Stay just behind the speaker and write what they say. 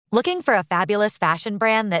Looking for a fabulous fashion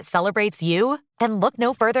brand that celebrates you? Then look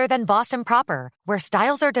no further than Boston Proper, where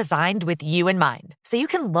styles are designed with you in mind, so you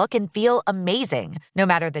can look and feel amazing, no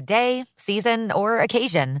matter the day, season, or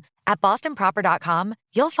occasion. At bostonproper.com,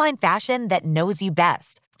 you'll find fashion that knows you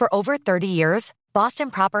best. For over 30 years,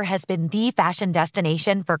 Boston Proper has been the fashion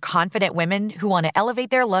destination for confident women who want to elevate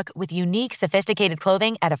their look with unique, sophisticated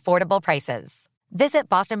clothing at affordable prices. Visit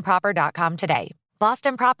bostonproper.com today.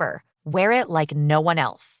 Boston Proper. Wear it like no one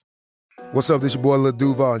else. What's up, this your boy Lil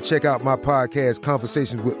Duval, and check out my podcast,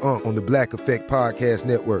 Conversations with Unc, on the Black Effect Podcast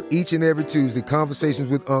Network. Each and every Tuesday,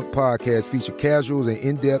 Conversations with Unc podcast feature casual and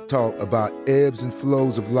in-depth talk about ebbs and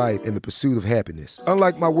flows of life and the pursuit of happiness.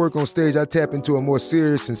 Unlike my work on stage, I tap into a more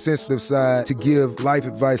serious and sensitive side to give life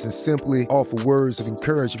advice and simply offer words of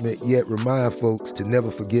encouragement, yet remind folks to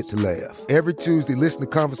never forget to laugh. Every Tuesday, listen to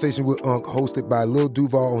Conversation with Unc, hosted by Lil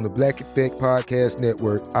Duval on the Black Effect Podcast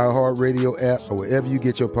Network, iHeartRadio app, or wherever you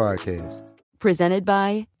get your podcasts. Presented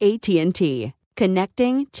by AT&T.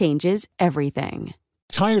 Connecting changes everything.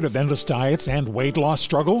 Tired of endless diets and weight loss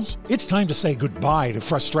struggles? It's time to say goodbye to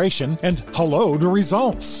frustration and hello to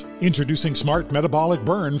results. Introducing Smart Metabolic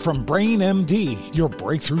Burn from Brain MD, your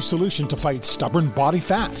breakthrough solution to fight stubborn body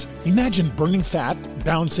fat. Imagine burning fat,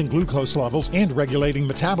 balancing glucose levels, and regulating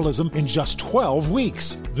metabolism in just 12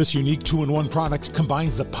 weeks. This unique 2-in-1 product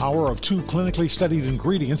combines the power of 2 clinically studied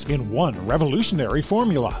ingredients in one revolutionary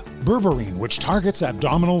formula. Berberine, which targets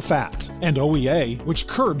abdominal fat, and OEA, which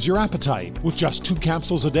curbs your appetite. With just 2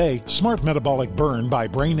 capsules a day, Smart Metabolic Burn by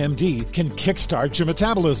Brain MD can kickstart your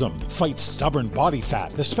metabolism, fight stubborn body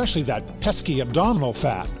fat, especially that pesky abdominal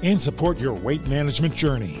fat, and support your weight management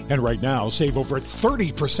journey. And right now, save over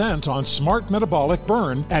 30% on Smart Metabolic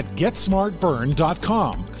Burn at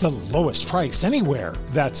GetSmartBurn.com. The lowest price anywhere.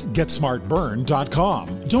 That's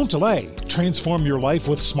GetSmartBurn.com. Don't delay. Transform your life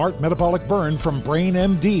with Smart Metabolic Burn from Brain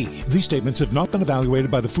MD. These statements have not been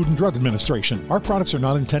evaluated by the Food and Drug Administration. Our products are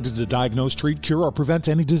not intended to diagnose, treat, cure, or prevent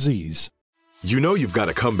any disease. You know you've got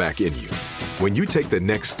a comeback in you. When you take the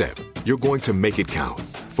next step, you're going to make it count.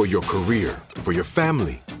 For your career, for your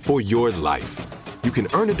family, for your life. You can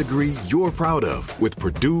earn a degree you're proud of with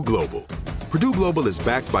Purdue Global. Purdue Global is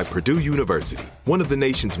backed by Purdue University, one of the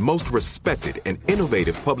nation's most respected and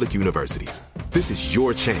innovative public universities. This is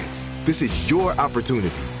your chance. This is your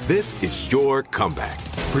opportunity. This is your comeback.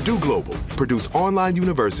 Purdue Global, Purdue's online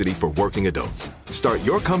university for working adults. Start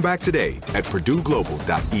your comeback today at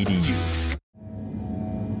purdueglobal.edu.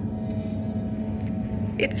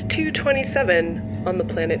 It's 2:27 on the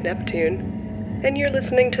planet Neptune, and you're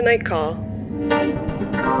listening to Night Call.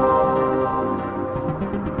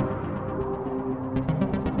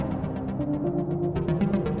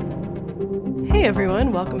 Hey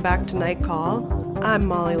everyone, welcome back to Night Call. I'm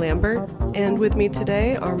Molly Lambert, and with me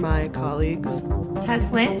today are my colleagues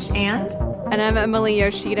Tess Lynch and I'm Emily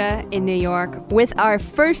Yoshida in New York with our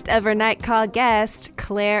first ever Night Call guest,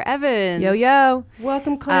 Claire Evans. Yo, yo.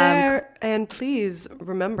 Welcome, Claire. And please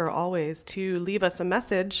remember always to leave us a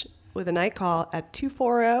message with a night call at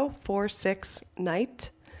 240-46-NIGHT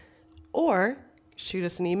or shoot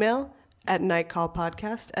us an email at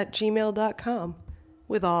nightcallpodcast@gmail.com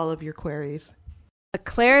with all of your queries.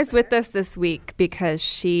 Claire's with us this week because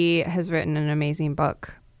she has written an amazing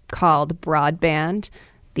book called Broadband,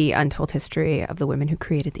 The Untold History of the Women Who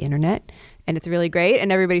Created the Internet. And it's really great,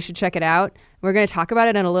 and everybody should check it out. We're going to talk about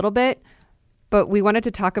it in a little bit, but we wanted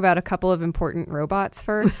to talk about a couple of important robots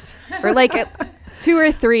first. Or like 2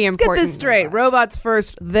 or 3 important. Let's get this straight. Robots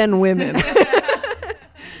first, then women.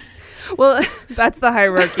 Well, that's the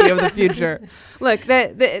hierarchy of the future. Look,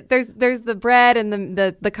 there's the bread and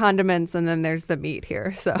the condiments, and then there's the meat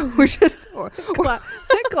here. So we're just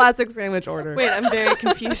classic sandwich order. Wait, I'm very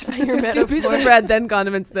confused by your metaphor. 2 pieces of bread, then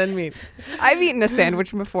condiments, then meat. I've eaten a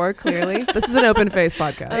sandwich before, clearly. This is an open face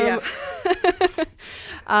podcast.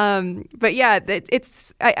 But yeah,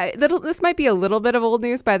 this might be a little bit of old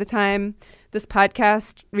news by the time this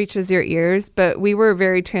podcast reaches your ears, but we were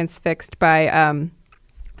very transfixed by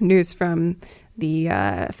news from the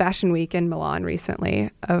Fashion Week in Milan recently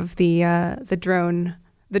of the drone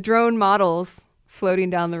models floating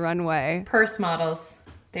down the runway. purse models.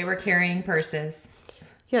 They were carrying purses.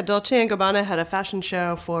 Yeah, Dolce & Gabbana had a fashion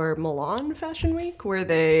show for Milan Fashion Week where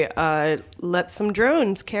they let some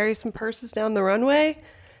drones carry some purses down the runway.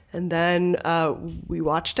 And then we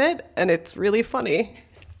watched it, and it's really funny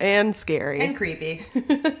and scary. And creepy.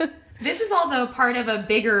 This is all, though, part of a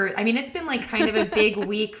bigger... I mean, it's been like kind of a big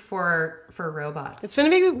week for robots. It's been a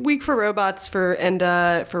big week for robots for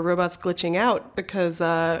robots glitching out because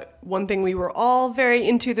one thing we were all very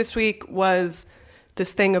into this week was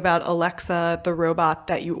this thing about Alexa, the robot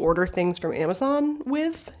that you order things from Amazon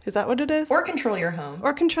with. Is that what it is? Or control your home.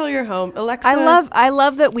 Or control your home. Alexa. I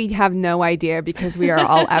love that we have no idea because we are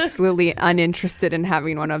all absolutely uninterested in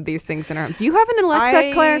having one of these things in our homes. Do you have an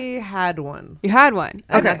Alexa, Claire? I had one. You had one.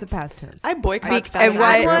 Okay. That's a past tense. I boycott I feminized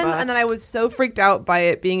had one, robots. and then I was so freaked out by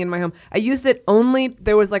it being in my home. I used it only,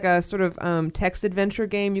 there was like a sort of text adventure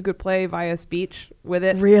game you could play via speech with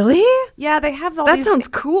it. Really? Yeah, they have all That these sounds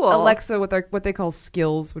cool. Alexa with what they call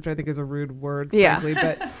skills, which I think is a rude word, Yeah. frankly,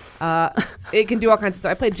 but it can do all kinds of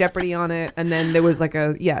stuff. I played Jeopardy on it, and then there was like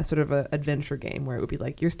sort of a adventure game where it would be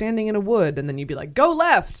like, you're standing in a wood, and then you'd be like, go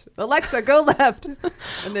left, Alexa, go left,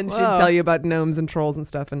 and then she'd tell you about gnomes and trolls and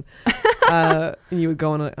stuff, and you would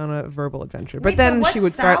go on a verbal adventure. But Wait, then so what she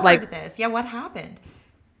would start like this. Yeah, what happened?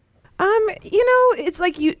 it's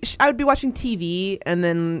like I would be watching TV, and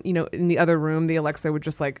then, in the other room, the Alexa would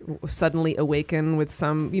just like suddenly awaken with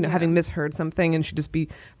some, having misheard something, and she'd just be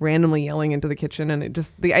randomly yelling into the kitchen. And it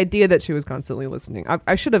just, the idea that she was constantly listening,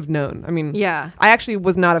 I should have known. I mean, Yeah. I actually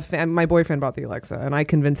was not a fan. My boyfriend bought the Alexa, and I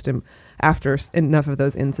convinced him after enough of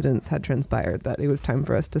those incidents had transpired that it was time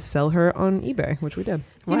for us to sell her on eBay, which we did.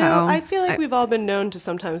 You know, I feel like we've all been known to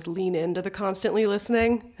sometimes lean into the constantly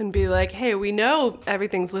listening and be like, hey, we know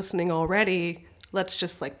everything's listening already. Let's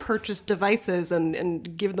just like purchase devices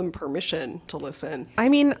and give them permission to listen. I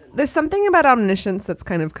mean, there's something about omniscience that's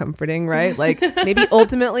kind of comforting, right? Like maybe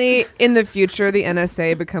ultimately in the future, the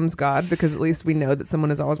NSA becomes God because at least we know that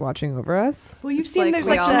someone is always watching over us. Well, you've seen like there's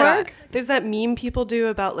we like all there's that meme people do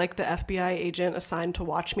about like the FBI agent assigned to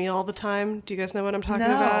watch me all the time. Do you guys know what I'm talking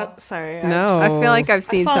No. about? Sorry. No. I feel like I've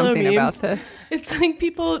seen follow something memes. about this. It's like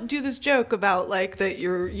people do this joke about like that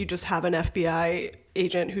you just have an FBI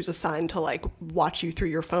agent who's assigned to like watch you through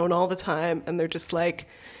your phone all the time, and they're just like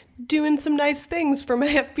doing some nice things for my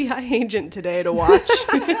FBI agent today to watch.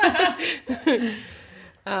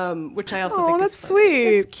 Which I also think that's is funny.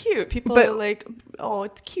 sweet. It's cute. People are like, oh,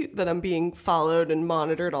 it's cute that I'm being followed and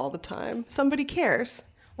monitored all the time. Somebody cares.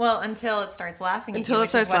 Well, until it starts laughing. Until at you, it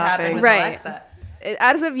starts which is what happened laughing. with Right. Alexa.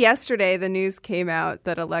 As of yesterday, the news came out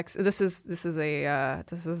that Alexa. This is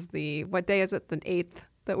the what day is it? The 8th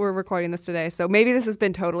that we're recording this today. So maybe this has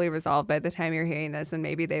been totally resolved by the time you're hearing this, and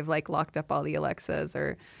maybe they've like locked up all the Alexas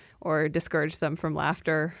or discouraged them from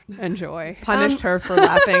laughter and joy. Punished her for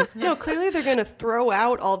laughing. No, clearly they're going to throw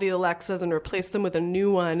out all the Alexas and replace them with a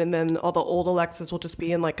new one, and then all the old Alexas will just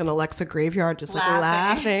be in like an Alexa graveyard, just like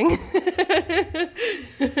laughing.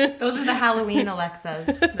 Those are the Halloween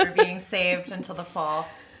Alexas that are being saved until the fall.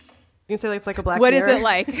 You can say like it's like a Black What is Mirror. it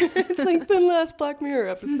like? It's like the last Black Mirror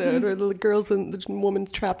episode where the girls and the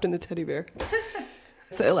woman's trapped in the teddy bear.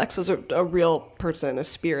 So Alexa's a real person, a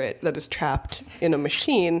spirit that is trapped in a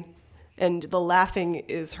machine, and the laughing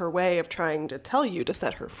is her way of trying to tell you to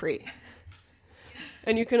set her free.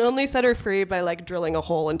 And you can only set her free by like drilling a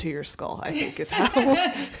hole into your skull, I think is how.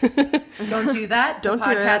 Don't do that. Don't the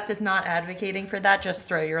do podcast it. is not advocating for that. Just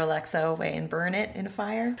throw your Alexa away and burn it in a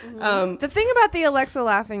fire. The thing about the Alexa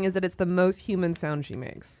laughing is that it's the most human sound she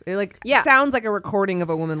makes. It Yeah. sounds like a recording of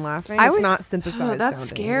a woman laughing. I It's was- not synthesized. that's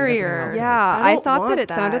sounding. scarier. Yeah, I I don't thought want that it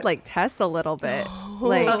sounded that. like Tess a little bit,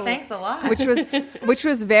 like Oh, thanks a lot. which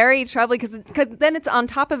was very troubling because then it's on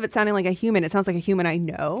top of it sounding like a human. It sounds like a human I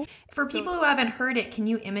know. For people who haven't heard it, can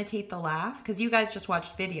you imitate the laugh? Because you guys just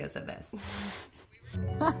watched videos of this.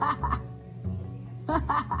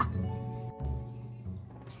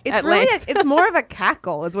 It's At really length. it's more of a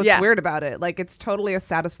cackle is what's Yeah. weird about it. Like it's totally a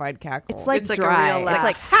satisfied cackle. It's like It's like a dry. real It's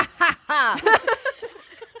like laugh.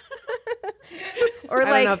 or I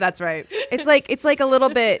don't like know if that's right. it's like a little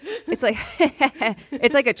bit. It's like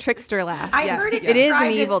it's like a trickster laugh. I Yeah. heard it It is described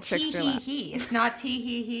an evil as trickster tee laugh. hee. It's not tee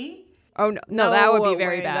hee hee. Oh no, that would be No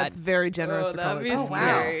very way, bad. That's very generous Oh, to call that'd it. be that.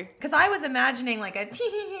 scary. Because I was imagining like a tee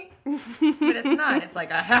hee hee, but it's not. It's like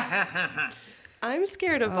a ha ha ha ha. I'm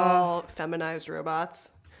scared of all feminized robots.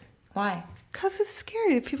 Why? Because it's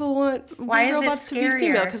scary. People want Why is it robots to be female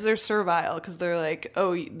scarier? because they're servile. Because they're like,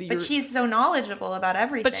 oh, you're, But she's so knowledgeable about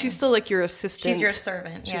everything. but she's still like your assistant. She's your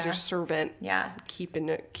servant. She's Yeah. your servant. Yeah. Keeping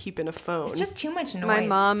a phone. It's just too much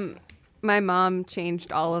noise. My mom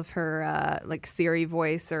changed all of her like Siri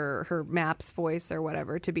voice or her Maps voice or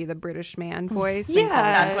whatever to be the British man voice. and Yeah. call it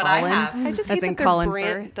That's what I Colin. have. I just As hate in that Colin they're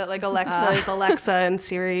brand, Firth. that like Alexa is Alexa and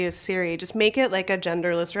Siri is Siri. Just make it like a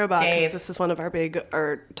genderless robot. 'Cause Dave. This is one of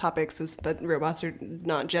our topics is that robots are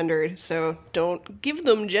not gendered. So don't give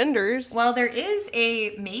them genders. Well, there is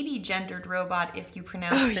a maybe gendered robot if you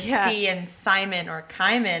pronounce the yeah. C in Simon or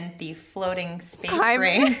Kaiman, the floating space Kaiman.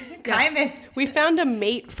 brain. Kaiman. We found a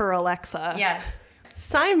mate for Alexa. Yes.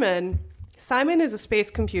 Simon Simon is a space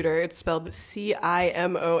computer. It's spelled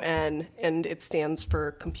CIMON, and it stands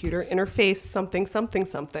for Computer Interface something something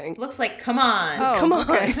something. Looks like come on. Oh, Come on.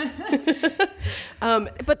 Okay.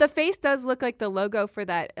 But the face does look like the logo for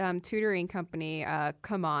that tutoring company.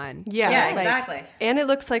 Come on. Yeah, exactly. And it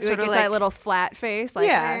looks like Like sort of it's like that little flat face. Like,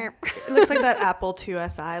 yeah, it looks like that Apple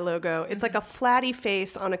IIsi logo. It's like a flatty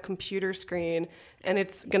face on a computer screen, and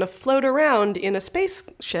it's going to float around in a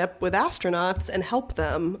spaceship with astronauts and help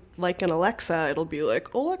them. Like an Alexa, it'll be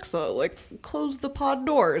like, Alexa, like, close the pod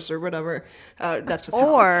doors or whatever. That's just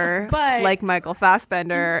Or but like Michael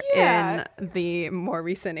Fassbender Yeah. in the more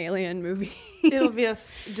recent Alien movie. it'll be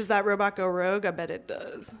does that robot go rogue? I bet it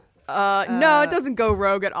does. No, it doesn't go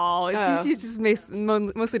rogue at all. He just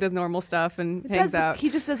mostly does normal stuff and hangs out. He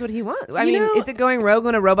just does what he wants. I You mean, know- is it going rogue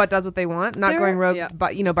when a robot does what they want? Not going rogue, Yeah.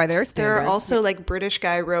 but by their standards. There are also like British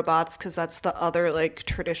guy robots because that's the other like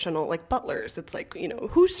traditional like butlers. It's like,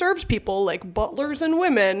 who serves people like butlers and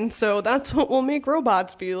women. So that's what will make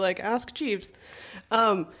robots be like, ask Jeeves.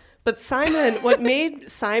 But Simon, what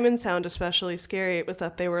made Simon sound especially scary was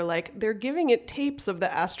that they were like, they're giving it tapes of the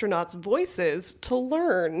astronauts' voices to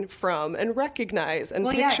learn from and recognize and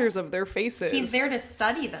pictures of their faces. He's there to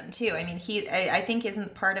study them too. I mean, I think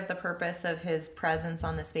isn't part of the purpose of his presence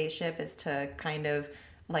on the spaceship is to kind of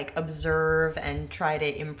like observe and try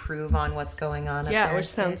to improve on what's going on up there. Yeah, which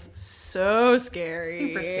sounds so scary.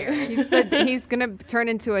 super scary. He's gonna turn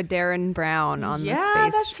into a Darren Brown on the Yeah,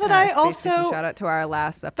 space. that's what I space also- station. Shout out to our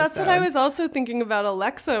last episode. That's what I was also thinking about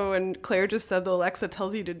Alexa when Claire just said the Alexa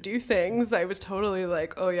tells you to do things. I was totally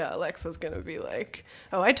like, oh yeah, Alexa's going to be like,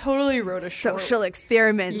 oh, I totally wrote a social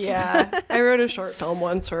experiments. Yeah, I wrote a short film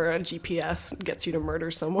once where a GPS gets you to murder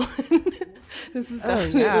someone. This is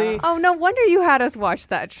definitely... Oh, no wonder you had us watch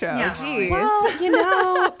that show. Yeah, Jeez.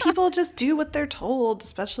 Well, people just do what they're told,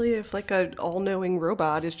 especially if like an all-knowing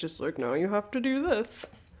robot is just like, no, you have to do this.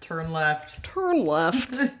 Turn left. Turn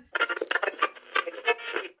left.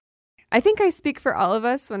 I think I speak for all of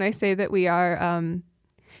us when I say that we are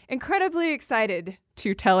incredibly excited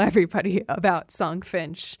to tell everybody about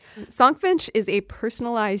Songfinch. Songfinch is a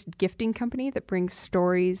personalized gifting company that brings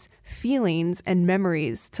stories, feelings, and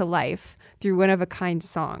memories to life through one-of-a-kind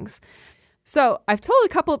songs. So I've told a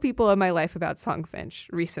couple of people in my life about Songfinch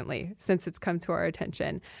recently since it's come to our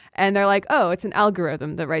attention. And they're like, oh, it's an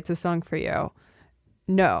algorithm that writes a song for you.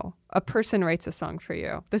 No, a person writes a song for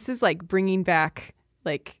you. This is like bringing back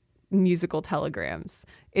like musical telegrams.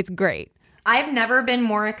 It's great. I've never been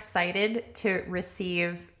more excited to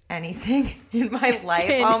receive anything in my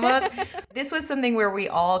life almost. This was something where we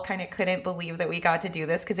all kind of couldn't believe that we got to do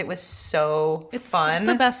this because it was so fun.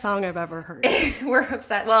 It's the best song I've ever heard. We're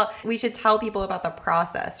upset. Well, we should tell people about the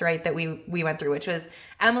process, right, that we went through, which was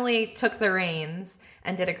Emily took the reins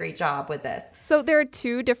and did a great job with this. So there are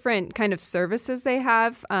two different kind of services they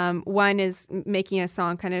have. One is making a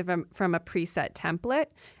song kind of from a preset template,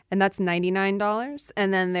 and that's $99.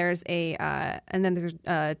 And then there's a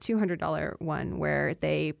 $200 one where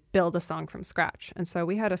they build a song from scratch. And so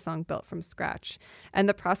we had a song built from scratch. And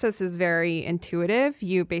the process is very intuitive.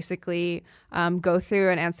 You basically go through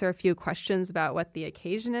and answer a few questions about what the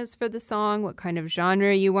occasion is for the song, what kind of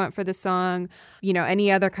genre you want for the song,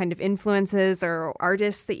 any other kind of influences or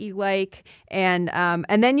artists that you like. And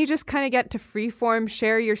then you just kind of get to freeform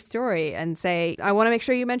share your story and say, I want to make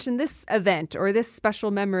sure you mention this event or this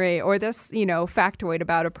special memory or this, factoid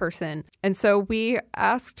about a person. And so we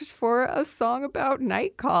asked for a song about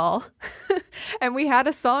Night Call. And we had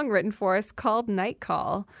a song written for us called Night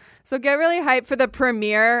Call. So get really hyped for the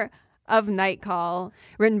premiere of Night Call,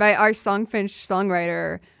 written by our Songfinch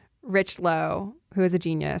songwriter, Rich Lowe, who is a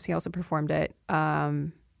genius. He also performed it.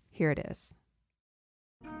 Here it is.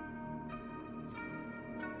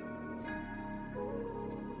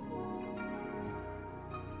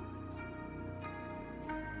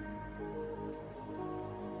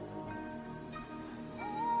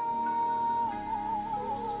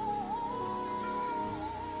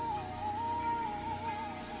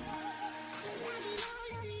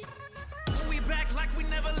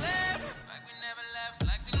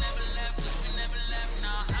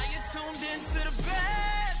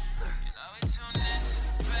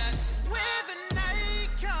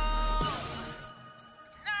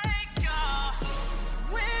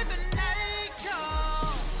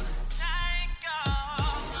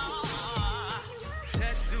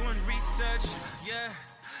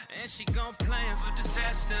 And she gon' plan for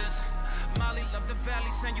disasters. Molly love the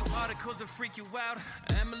valley, send you articles to freak you out.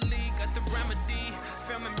 Emily got the remedy.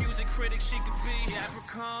 Film and music critic she could be.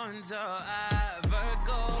 Capricorns,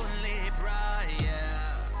 Virgo and Libra,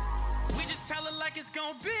 yeah. We just tell her like it's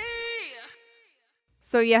gon' be.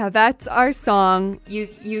 So yeah, that's our song.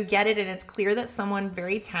 You get it, and it's clear that someone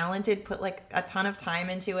very talented put like a ton of time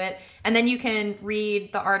into it. And then you can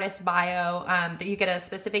read the artist's bio. That you get a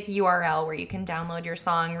specific URL where you can download your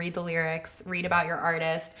song, read the lyrics, read about your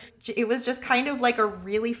artist. It was just kind of like a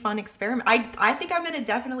really fun experiment. I think I'm going to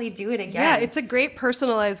definitely do it again. Yeah, it's a great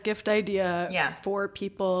personalized gift idea for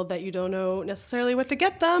people that you don't know necessarily what to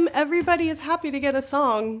get them. Everybody is happy to get a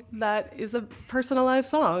song that is a personalized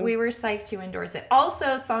song. We were psyched to endorse it. Also,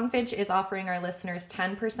 Songfinch is offering our listeners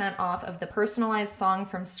 10% off of the personalized song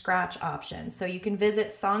from scratch option. So you can visit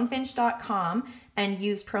songfinch.com and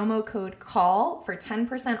use promo code CALL for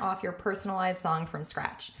 10% off your personalized song from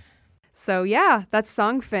scratch. So yeah, that's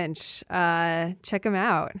Songfinch. Check them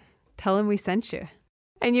out. Tell them we sent you.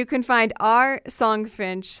 And you can find our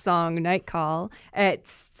Songfinch song Night Call at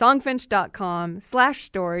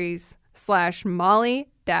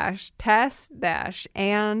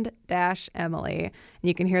songfinch.com/stories/Molly-Tess-and-Emily. And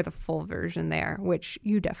you can hear the full version there, which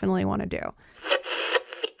you definitely want to do.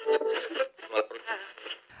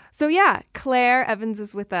 So yeah, Claire Evans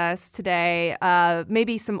is with us today.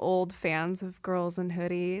 Maybe some old fans of Girls in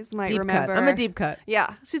Hoodies might remember. I'm a deep cut.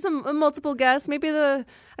 Yeah, she's a multiple guest. Maybe I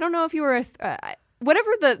don't know if you were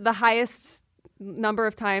whatever the highest number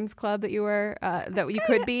of times club that you were that you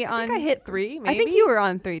could be on. I think I hit 3. Maybe. I think you were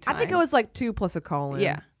on 3 times. I think it was like 2 plus a call in.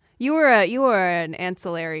 Yeah. You were an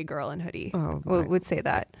ancillary girl in hoodie. Oh, would say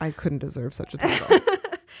that. I couldn't deserve such a title.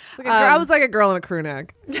 I was like a girl in a crew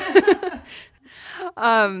neck.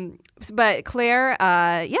 But Claire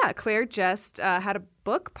just had a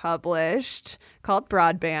book published called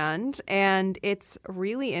Broadband, and it's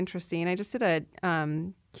really interesting. I just did a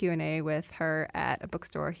Q&A with her at a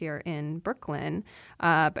bookstore here in Brooklyn,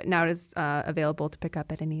 but now it is available to pick up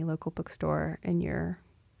at any local bookstore in your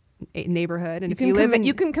neighborhood. And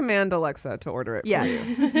you can command Alexa to order it for you.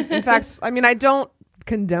 In fact, I mean, I don't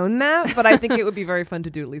condone that, but I think it would be very fun to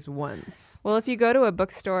do at least once. Well, if you go to a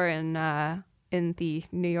bookstore in the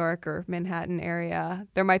New York or Manhattan area,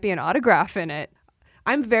 there might be an autograph in it.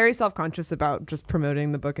 I'm very self-conscious about just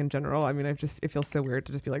promoting the book in general. I mean, it feels so weird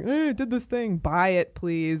to just be like, I did this thing. Buy it,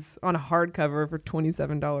 please, on a hardcover for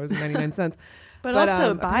 $27.99. but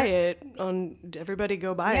also buy it on. Everybody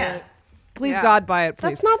go buy it. Please, God, buy it,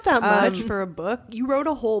 please. That's not that much for a book. You wrote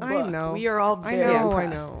a whole book. I know. We are all very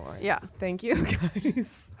impressed. I know. Yeah. Thank you,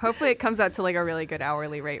 guys. Hopefully it comes out to like a really good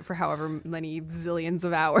hourly rate for however many zillions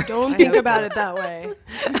of hours. Don't think about it that way.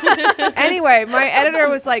 Anyway, my editor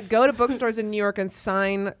was like, go to bookstores in New York and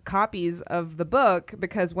sign copies of the book,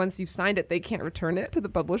 because once you've signed it, they can't return it to the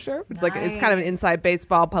publisher. It's like, it's kind of an inside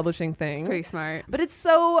baseball publishing thing. It's pretty smart. But it's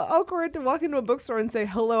so awkward to walk into a bookstore and say,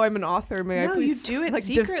 hello, I'm an author. May I please you do it like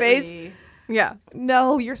secretly. deface? Yeah.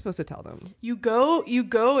 No, you're supposed to tell them. You go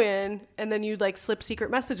in, and then you like slip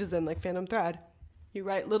secret messages in, like Phantom Thread. You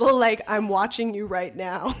write little like, I'm watching you right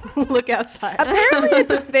now. Look outside. Apparently it's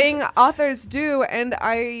a thing authors do, and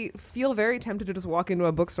I feel very tempted to just walk into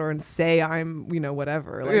a bookstore and say I'm,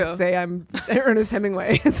 whatever. Like say I'm Ernest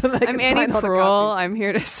Hemingway. So that I'm Annie Proulx. I'm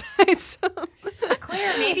here to say something.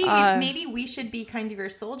 Claire, maybe we should be kind of your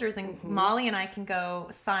soldiers, and Molly and I can go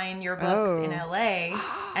sign your books in LA,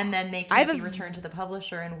 and then they can be returned to the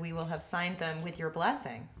publisher, and we will have signed them with your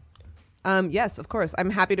blessing. Yes, of course.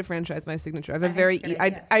 I'm happy to franchise my signature. I have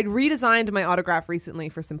I redesigned my autograph recently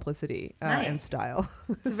for simplicity and style.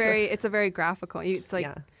 It's a very graphical. It's like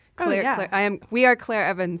Claire. Claire. We are Claire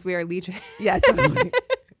Evans. We are Legion. Yeah, totally.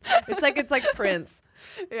 it's like Prince.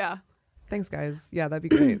 Yeah. Thanks, guys. Yeah, that'd be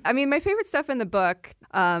great. I mean, my favorite stuff in the book,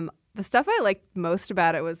 the stuff I liked most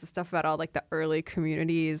about it was the stuff about all like the early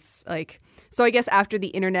communities. Like, so I guess after the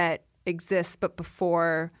internet exists, but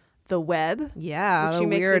before the web. Yeah, which you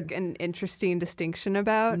make like an interesting distinction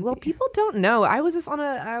about. Well, people don't know. I was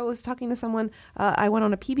talking to someone. I went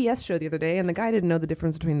on a PBS show the other day, and the guy didn't know the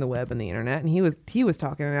difference between the web and the internet. And he was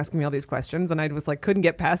talking and asking me all these questions, and I was like, couldn't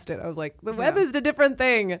get past it. I was like, the web is a different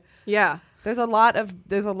thing. Yeah. There's a lot of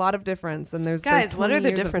difference, and there's what are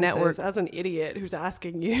the differences? Network. As an idiot who's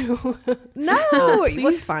asking you, no,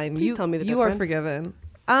 it's fine. Please tell me the difference. You are forgiven.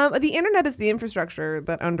 The internet is the infrastructure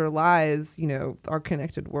that underlies, our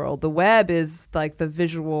connected world. The web is like the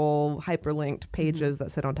visual hyperlinked pages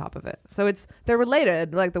that sit on top of it. So they're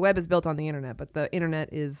related. Like the web is built on the internet, but the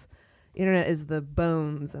internet is the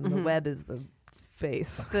bones, and the web is the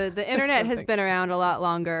face. The internet has been around a lot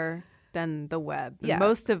longer than the web. Yeah.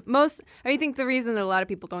 I think the reason that a lot of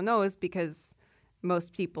people don't know is because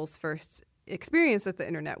most people's first experience with the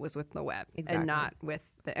internet was with the web, and not with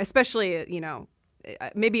especially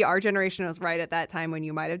maybe our generation was right at that time when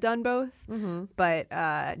you might have done both, but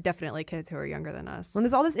definitely kids who are younger than us. Well,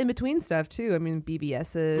 there's all this in between stuff too. I mean,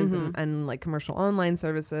 BBSs and like commercial online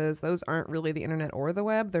services. Those aren't really the internet or the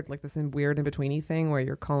web. They're like this weird in betweeny thing where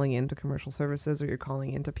you're calling into commercial services or you're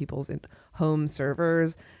calling into people's home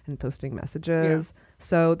servers and posting messages. Yeah.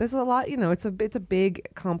 So there's a lot. It's a big,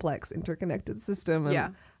 complex, interconnected system.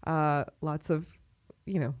 And,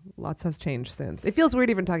 lots has changed since. It feels weird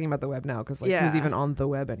even talking about the web now because who's even on the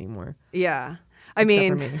web anymore? Yeah. I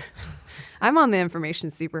mean, I'm on the information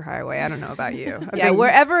superhighway. I don't know about you.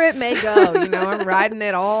 Wherever it may go, I'm riding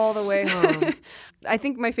it all the way home. I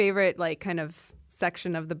think my favorite kind of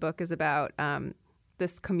section of the book is about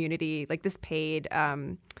this community, this paid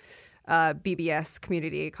BBS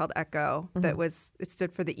community called Echo. It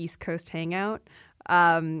stood for the East Coast Hangout,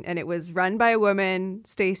 and it was run by a woman,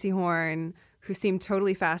 Stacey Horn, who seemed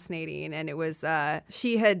totally fascinating. And it was,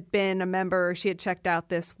 she had been a member, she had checked out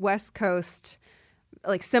this West Coast,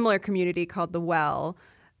 similar community called The Well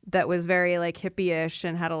that was very hippie-ish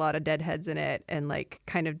and had a lot of deadheads in it, and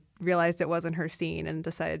kind of realized it wasn't her scene and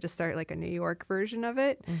decided to start a New York version of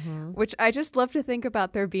it, which I just love to think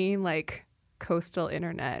about there being coastal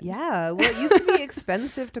internet. Yeah, well, it used to be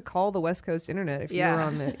expensive to call the West Coast internet if you were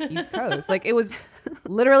on the East Coast. It was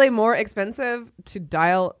literally more expensive to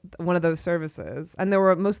dial one of those services, and there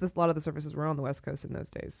were a lot of the services were on the West Coast in those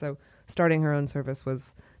days. So starting her own service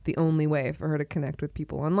was the only way for her to connect with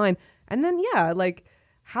people online. And then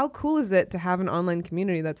how cool is it to have an online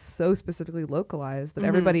community that's so specifically localized that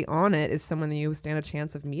everybody on it is someone that you stand a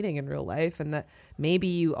chance of meeting in real life, and that maybe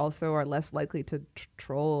you also are less likely to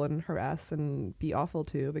troll and harass and be awful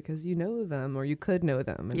to because you know them or you could know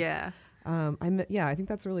them. And, I think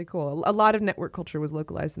that's really cool. A lot of network culture was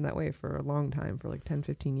localized in that way for a long time, for 10,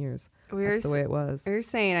 15 years. That's the way it was. We were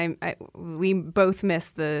saying we both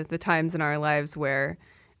missed the times in our lives where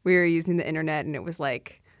we were using the internet and it was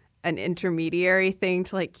an intermediary thing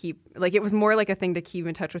to keep it was more a thing to keep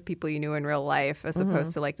in touch with people you knew in real life as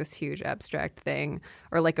opposed to this huge abstract thing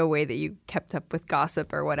or a way that you kept up with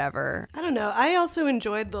gossip or whatever. I don't know. I also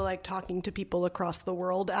enjoyed the talking to people across the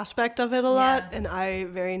world aspect of it a lot, and I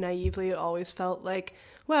very naively always felt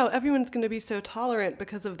wow, everyone's going to be so tolerant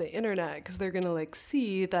because of the internet, because they're going to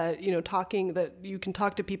see that, that you can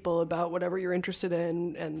talk to people about whatever you're interested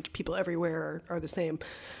in and people everywhere are the same.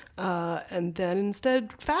 And then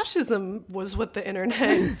instead, fascism was what the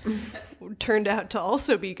internet turned out to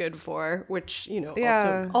also be good for, which,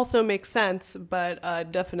 also makes sense. But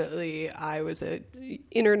definitely I was an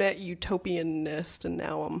internet utopianist, and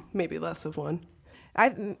now I'm maybe less of one.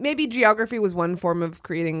 Maybe geography was one form of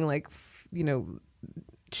creating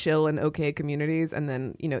chill and okay communities, and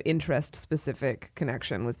then interest specific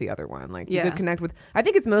connection was the other one. You could connect with, I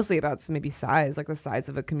think it's mostly about maybe size, the size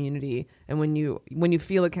of a community, and when you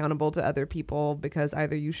feel accountable to other people because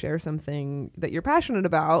either you share something that you're passionate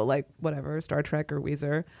about, whatever, Star Trek or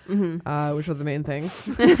Weezer, which are the main things.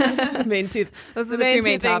 Those are the two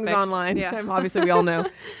main things online. Obviously we all know,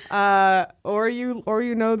 or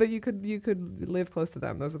you know that you could live close to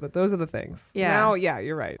them. Those are the things. Now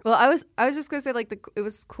you're right. Well, I was just gonna say it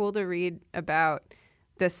was cool to read about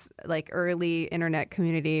this early internet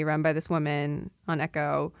community run by this woman on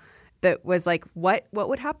Echo that was what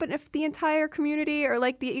would happen if the entire community or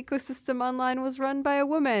the ecosystem online was run by a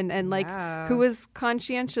woman, and who was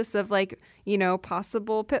conscientious of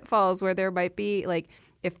possible pitfalls where there might be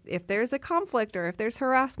if there's a conflict or if there's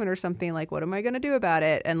harassment or something, what am I going to do about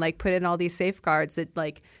it, and put in all these safeguards that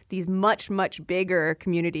these much bigger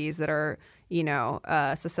communities that are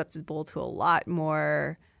susceptible to a lot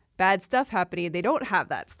more bad stuff happening. They don't have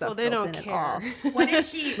that stuff. Well, they built don't in care. At all. What did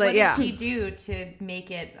she do to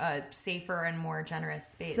make it a safer and more generous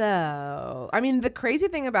space? So, the crazy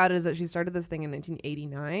thing about it is that she started this thing in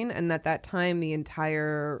 1989, and at that time, the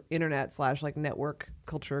entire internet / network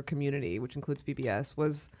culture community, which includes BBS,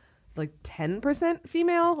 was 10%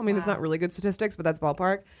 female. That's not really good statistics, but that's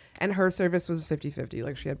ballpark. And her service was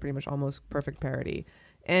 50-50. She had pretty much almost perfect parity.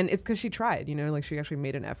 And it's because she tried, she actually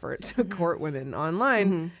made an effort to court women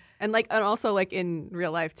online. And and also in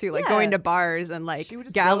real life too, going to bars and she would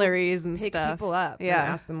just galleries and pick stuff. people up and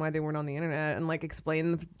ask them why they weren't on the internet and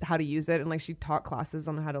explain how to use it. And she taught classes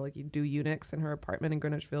on how to do Unix in her apartment in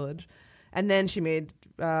Greenwich Village. And then she made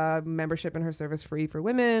membership in her service free for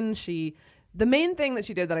women. The main thing that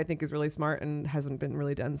she did that I think is really smart and hasn't been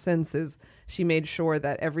really done since is she made sure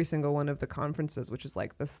that every single one of the conferences, which is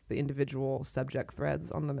the individual subject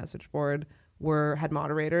threads on the message board, had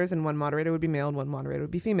moderators, and one moderator would be male and one moderator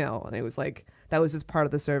would be female. And it was that was just part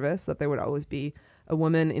of the service, that there would always be a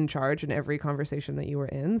woman in charge in every conversation that you were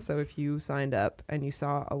in. So if you signed up and you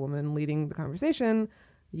saw a woman leading the conversation,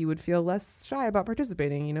 you would feel less shy about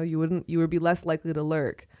participating. You know, you would be less likely to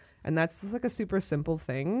lurk. And that's like a super simple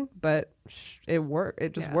thing, but it worked.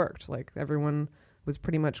 It just worked. Like everyone was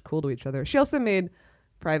pretty much cool to each other. She also made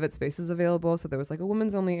private spaces available. So there was like a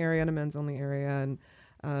women's only area and a men's only area. And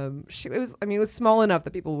it was small enough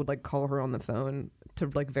that people would like call her on the phone to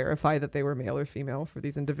like verify that they were male or female for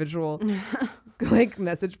these individual like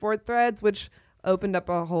message board threads, which opened up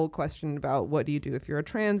a whole question about what do you do if you're a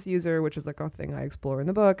trans user, which is like a thing I explore in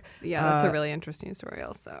the book. Yeah, that's a really interesting story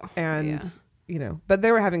also. And you know, but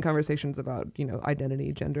they were having conversations about, you know,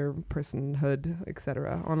 identity, gender, personhood,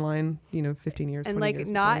 etc. online, you know, 15 years, and 20 like years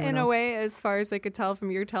not in a way, as far as I could tell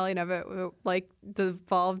from your telling of it, like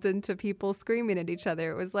devolved into people screaming at each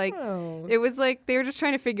other. It was like it was like they were just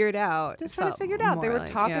trying to figure it out. They were like,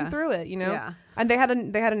 talking through it, you know. Yeah. And they had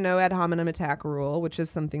a no ad hominem attack rule, which is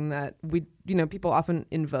something that we, you know, people often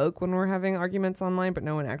invoke when we're having arguments online, but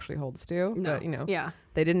no one actually holds to. No. But, you know, Yeah.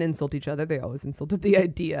 they didn't insult each other. They always insulted the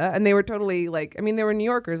idea. And they were totally like, I mean, they were New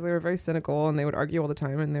Yorkers. They were very cynical and they would argue all the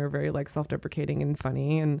time. And they were very like self-deprecating and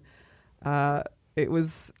funny. And it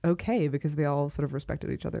was okay because they all sort of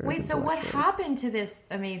respected each other. Wait, so what happened to this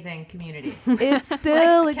amazing community? It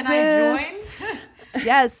still exists. Can I join?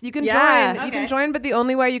 Yes, you can join. Okay. You can join, but the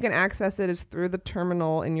only way you can access it is through the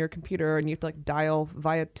terminal in your computer, and you have to like dial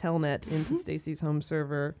via Telnet into Stacey's home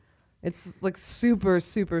server. It's like super,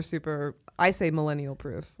 super, super. I say millennial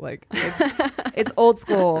proof. Like it's old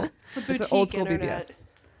school. It's an old school internet. BBS.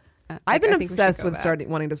 I've been obsessed with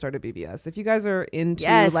wanting to start a BBS. If you guys are into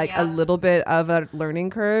a little bit of a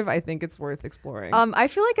learning curve, I think it's worth exploring. I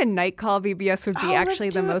feel like a night call BBS would be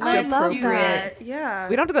actually the most appropriate. Yeah.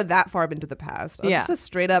 We don't have to go that far into the past. Yeah. Just a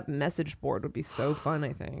straight up message board would be so fun,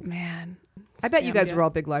 I think. Man. I bet you guys were all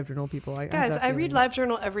big LiveJournal people. Guys, I read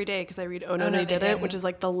LiveJournal every day because I read Oh No They Didn't, which is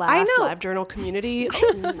like the last LiveJournal community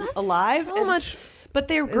alive. So much. But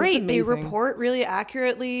they're great. They amazing. report really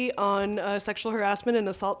accurately on sexual harassment and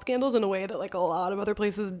assault scandals in a way that like a lot of other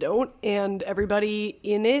places don't. And everybody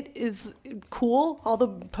in it is cool. All the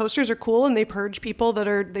posters are cool, and they purge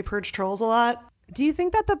they purge trolls a lot. Do you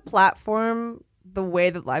think that the platform, the way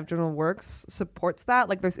that LiveJournal works, supports that?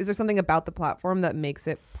 Like, is there something about the platform that makes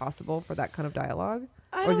it possible for that kind of dialogue?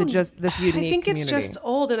 Or is it just this unique community? I think it's just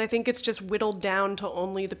old, and I think it's just whittled down to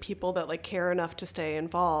only the people that like care enough to stay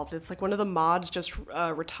involved. It's like one of the mods just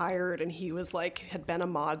retired, and he was like had been a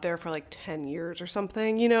mod there for like 10 years or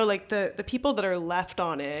something. You know, like the people that are left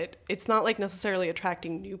on it, it's not like necessarily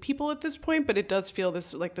attracting new people at this point, but it does feel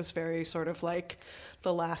this very sort of like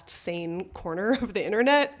the last sane corner of the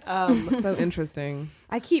internet. So interesting.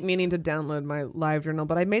 I keep meaning to download my LiveJournal,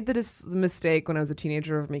 but I made the mistake when I was a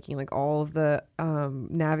teenager of making like all of the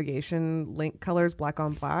navigation link colors black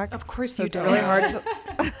on black. Of course so you it's don't. Really hard to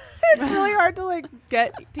it's really hard to like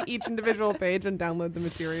get to each individual page and download the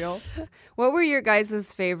material. What were your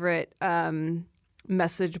guys' favorite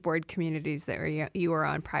message board communities that you were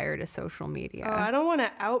on prior to social media? Oh, I don't want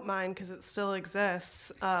to out mine because it still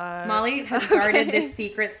exists. Molly has guarded this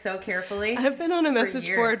secret so carefully. I've been on a message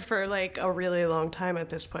board for like a really long time at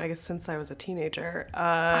this point, I guess since I was a teenager.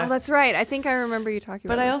 Oh, that's right. I think I remember you talking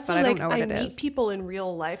about this, but I don't know what it is. I meet people in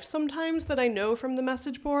real life sometimes that I know from the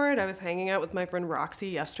message board. I was hanging out with my friend Roxy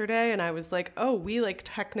yesterday, and I was like, oh, we like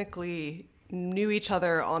technically knew each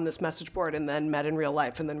other on this message board and then met in real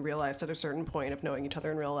life, and then realized at a certain point of knowing each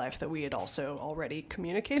other in real life that we had also already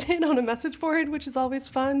communicated on a message board, which is always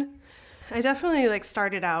fun. I definitely like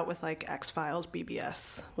started out with like X-Files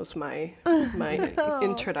BBS was my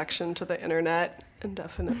introduction to the internet, and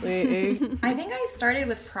definitely I think I started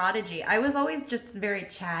with Prodigy. I was always just a very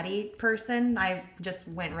chatty person. I just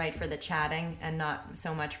went right for the chatting and not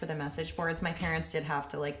so much for the message boards. My parents did have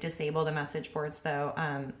to like disable the message boards though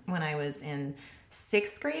when I was in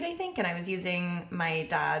 6th grade, I think, and I was using my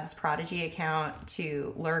dad's Prodigy account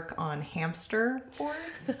to lurk on hamster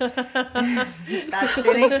boards. That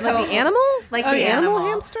didn't go. Like the animal? Like the animal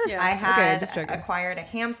hamster? Yeah. I had acquired a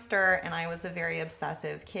hamster, and I was a very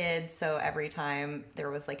obsessive kid, so every time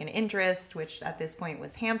there was like an interest, which at this point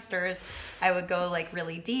was hamsters, I would go like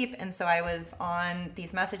really deep, and so I was on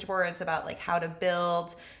these message boards about like how to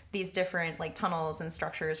build these different like tunnels and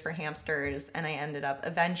structures for hamsters, and I ended up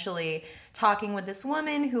eventually talking with this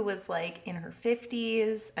woman who was like in her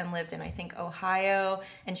 50s and lived in I think Ohio,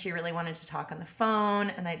 and she really wanted to talk on the phone,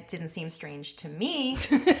 and it didn't seem strange to me.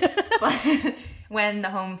 But when the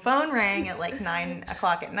home phone rang at like 9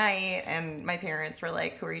 o'clock at night and my parents were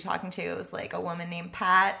like, who are you talking to? It was like a woman named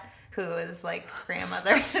Pat, who was like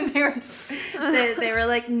grandmother, and they were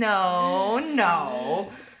like,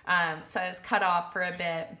 no. So I was cut off for a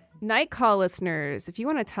bit. Night Call listeners, if you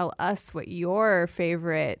want to tell us what your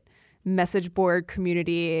favorite message board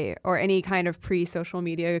community or any kind of pre-social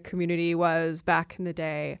media community was back in the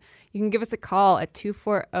day, you can give us a call at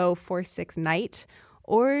 240-46-NIGHT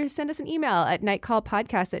or send us an email at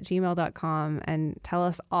nightcallpodcast@gmail.com and tell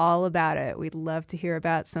us all about it. We'd love to hear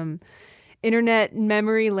about some internet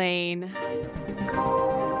memory lane.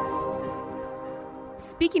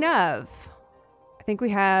 Speaking of, I think we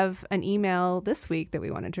have an email this week that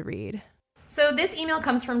we wanted to read. So this email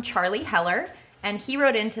comes from Charlie Heller, and he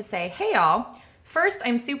wrote in to say, "Hey y'all, first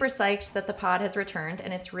I'm super psyched that the pod has returned,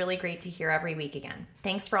 and it's really great to hear every week again.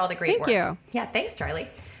 Thanks for all the great work." Thank you. Yeah, thanks, Charlie.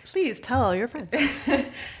 Please tell all your friends.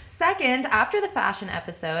 Second, after the fashion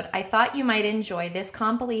episode, I thought you might enjoy this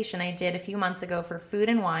compilation I did a few months ago for Food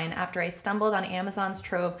and Wine after I stumbled on Amazon's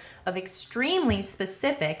trove of extremely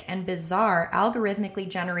specific and bizarre algorithmically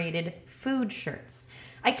generated food shirts.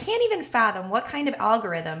 I can't even fathom what kind of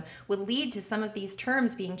algorithm would lead to some of these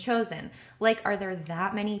terms being chosen. Like, are there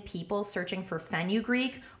that many people searching for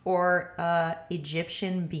fenugreek or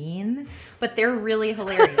Egyptian bean? But they're really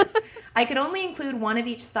hilarious. I could only include one of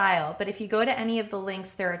each style, but if you go to any of the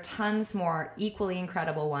links, there are tons more equally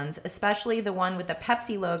incredible ones, especially the one with the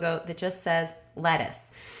Pepsi logo that just says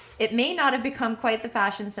lettuce. It may not have become quite the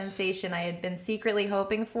fashion sensation I had been secretly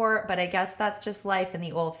hoping for, but I guess that's just life in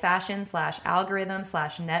the old fashion / algorithm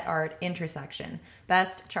 / net art intersection.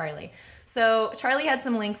 Best, Charlie. So Charlie had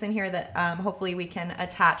some links in here that hopefully we can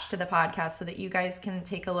attach to the podcast so that you guys can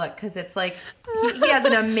take a look, because it's like he has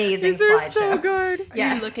an amazing slideshow. These are so good. Are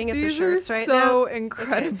you looking at the shirts right now? So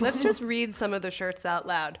incredible. Okay, let's just read some of the shirts out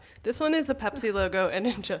loud. This one is a Pepsi logo, and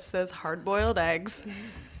it just says hard-boiled eggs.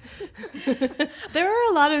 There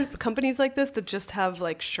are a lot of companies like this that just have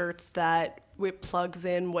like shirts that it plugs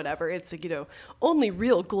in whatever. It's like, only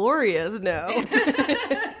real Glorias know.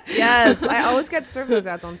 Yes, I always get served those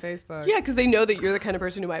ads on Facebook. Yeah, because they know that you're the kind of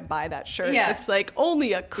person who might buy that shirt. Yeah. It's like,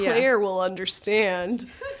 only a Claire will understand.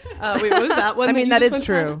 Wait, what was that one? I mean, that is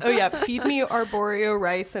true. Oh, yeah. Feed me arborio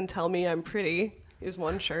rice and tell me I'm pretty is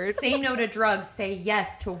one shirt. Say no to drugs, say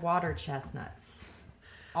yes to water chestnuts.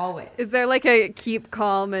 Always. Is there like a keep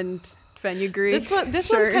calm and fenugreek? This one's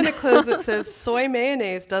kind of close. It says soy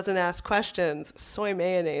mayonnaise doesn't ask questions. Soy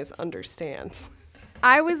mayonnaise understands.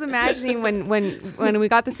 I was imagining when we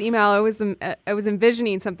got this email, I was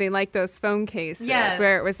envisioning something like those phone cases,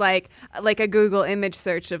 where it was like a Google image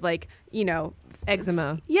search of like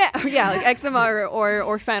eczema. Like eczema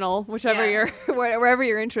or fennel, wherever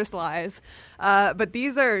your interest lies. But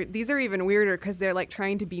these are even weirder because they're like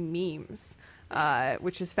trying to be memes.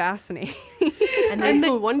 Which is fascinating. And then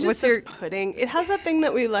the one just says pudding. It has that thing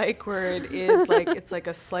that we like where it is like it's like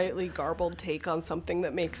a slightly garbled take on something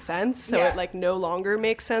that makes sense. So it like no longer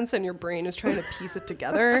makes sense and your brain is trying to piece it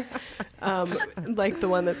together. Like the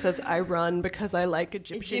one that says I run because I like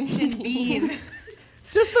Egyptian bean.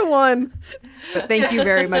 Just the one. But thank you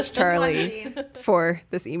very much, Charlie, for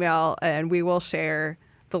this email, and we will share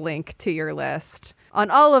the link to your list on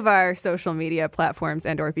all of our social media platforms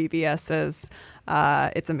and or BBSs.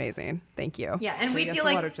 It's amazing. Thank you. Yeah, and we feel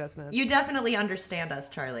like you definitely understand us,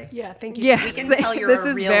 Charlie. Yeah, thank you. Yes, we can tell you're this a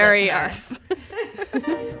is real very listener. Us.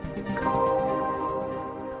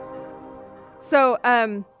 So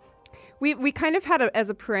we kind of had as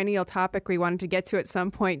a perennial topic we wanted to get to at some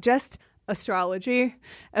point, just astrology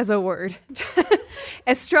as a word.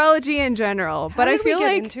 Astrology in general. But I feel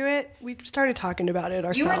like into it, we started talking about it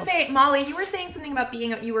ourselves. You were saying, Molly, you were saying something about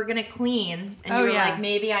you were going to clean, and you were like,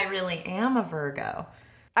 maybe I really am a Virgo.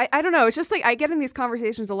 I don't know. It's just like I get in these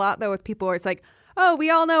conversations a lot though with people where it's like, oh, we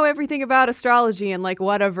all know everything about astrology and like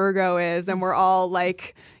what a Virgo is, and we're all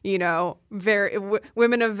like, very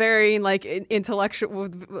women of varying like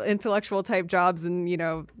intellectual type jobs, and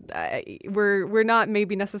we're not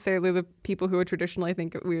maybe necessarily the people who would traditionally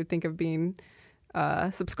we would think of being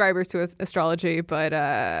subscribers to astrology, but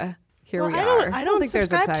here we are. I don't think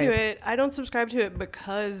subscribe to it. I don't subscribe to it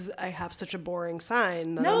because I have such a boring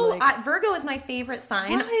sign. No, Virgo is my favorite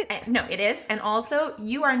sign. What? No, it is. And also,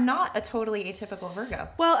 you are not a totally atypical Virgo.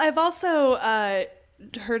 Well, I've also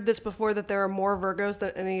heard this before, that there are more Virgos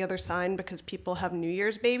than any other sign because people have New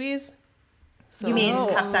Year's babies. So you mean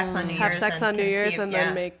have sex on New Year's? Have sex on New Year's and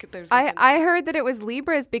then make... I heard that it was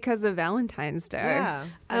Libras because of Valentine's Day. Yeah.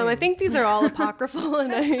 I think these are all apocryphal,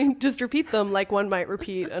 and I just repeat them like one might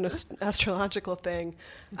repeat an astrological thing.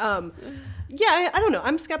 I don't know.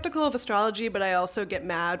 I'm skeptical of astrology, but I also get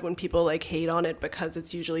mad when people like hate on it because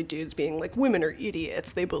it's usually dudes being like, women are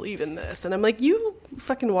idiots, they believe in this. And I'm like, you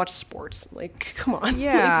fucking watch sports. Like, come on.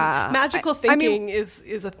 Yeah. Like, magical thinking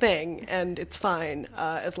is a thing, and it's fine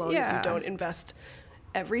as long as you don't invest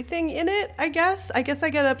everything in it, I guess. I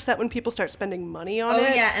get upset when people start spending money on it.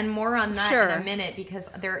 Oh, yeah, and more on that Sure. in a minute, because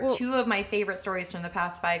there are two of my favorite stories from the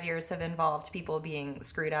past 5 years have involved people being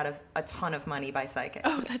screwed out of a ton of money by psychics.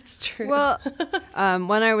 Oh, that's true. Well,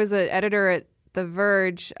 when I was an editor at The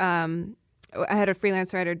Verge, I had a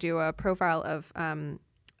freelance writer do a profile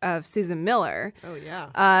of Susan Miller. Oh, yeah.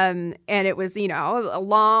 And it was, a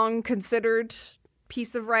long considered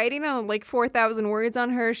piece of writing, like 4,000 words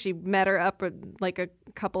on her. She met her up at like a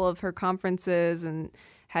couple of her conferences and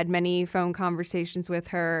had many phone conversations with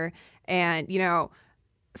her. And,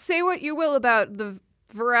 say what you will about the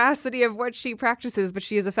veracity of what she practices, but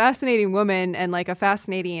she is a fascinating woman and like a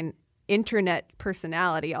fascinating internet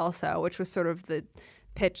personality also, which was sort of the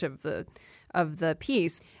pitch of the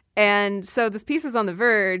piece. And so this piece is on The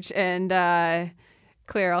Verge, and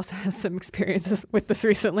Claire also has some experiences with this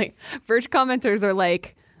recently. Verge commenters are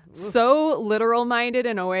like so literal minded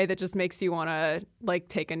in a way that just makes you want to like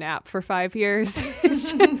take a nap for 5 years.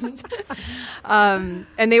 It's just, and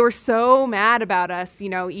they were so mad about us,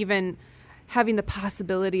 even having the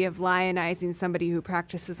possibility of lionizing somebody who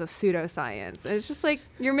practices a pseudoscience. And it's just like,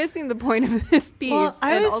 you're missing the point of this piece. Well,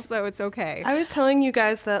 also it's okay. I was telling you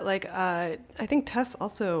guys that like, I think Tess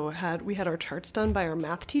also we had our charts done by our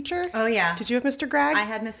math teacher. Oh, yeah. Did you have Mr. Gregg? I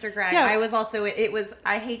had Mr. Gregg. Yeah. I was also,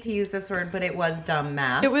 I hate to use this word, but it was dumb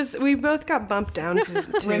math. We both got bumped down to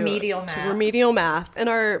remedial math. To remedial math. And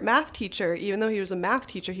our math teacher, even though he was a math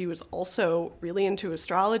teacher, he was also really into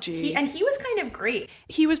astrology. And he was kind of great.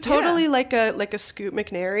 He was totally like a Scoot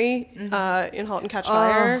McNairy in *Halt and Catch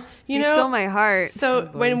Fire*. You stole my heart. So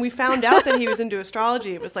when we found out that he was into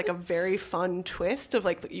astrology, it was like a very fun twist of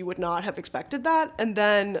like you would not have expected that. And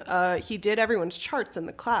then he did everyone's charts in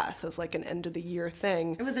the class as like an end of the year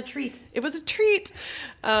thing. It was a treat.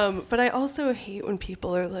 But I also hate when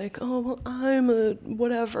people are like, oh, well, I'm a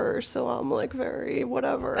whatever, so I'm like very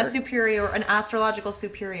whatever. An astrological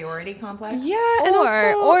superiority complex.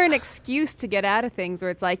 Yeah, or an excuse to get out of things where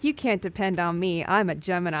it's like, you can't depend on me. I'm a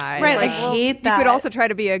Gemini. Right, like, I hate that. You could also try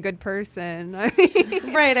to be a good person.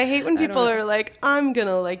 Right, I hate when people are like, I'm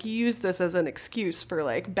gonna like use this as an excuse for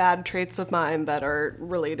like bad traits of mine that are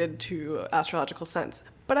related to astrological sense.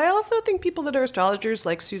 But I also think people that are astrologers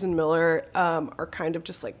like Susan Miller are kind of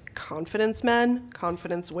just like confidence men,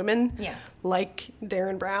 confidence women. Yeah. Like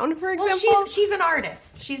Darren Brown, for example. Well, she's an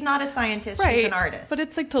artist. She's not a scientist. Right. She's an artist. But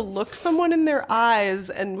it's like to look someone in their eyes,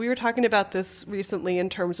 and we were talking about this recently in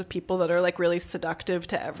terms of people that are like really seductive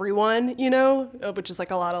to everyone, which is like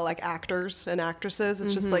a lot of like actors and actresses.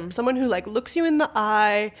 It's just like someone who like looks you in the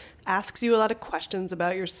eye, asks you a lot of questions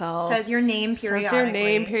about yourself. Says your name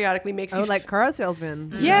periodically. Makes you like car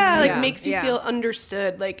salesman. Yeah, makes you feel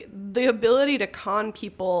understood. Like the ability to con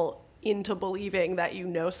people into believing that you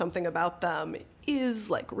know something about them is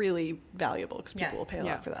like really valuable because people will pay a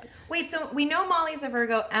lot for that. Wait, so we know Molly's a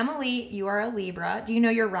Virgo. Emily, you are a Libra. Do you know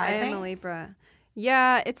your rising? I am a Libra.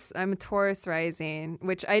 Yeah, I'm a Taurus rising,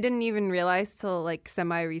 which I didn't even realize till like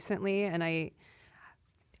semi-recently. And I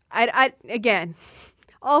again,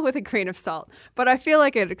 all with a grain of salt, but I feel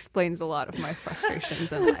like it explains a lot of my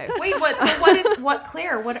frustrations in life. Wait,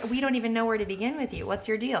 Claire, we don't even know where to begin with you. What's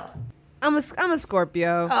your deal? I'm a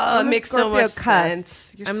Scorpio. Oh, it makes so much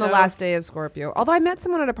sense. I'm the last day of Scorpio. Although I met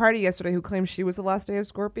someone at a party yesterday who claimed she was the last day of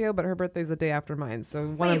Scorpio, but her birthday's the day after mine, so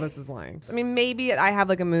one of us is lying. I mean, maybe I have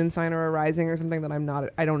like a moon sign or a rising or something that I'm not.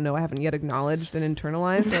 I don't know. I haven't yet acknowledged and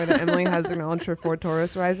internalized, the way that Emily has acknowledged her 4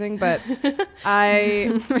 Taurus rising. But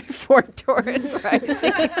my 4 Taurus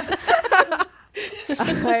rising.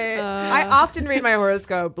 I often read my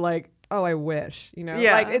horoscope like, oh, I wish,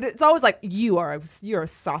 Yeah. like it's always like you're a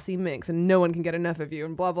saucy minx and no one can get enough of you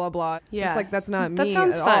and blah blah blah. Yeah, it's like that's not that me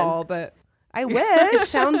sounds at fun. all. But I wish. It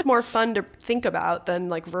sounds more fun to think about than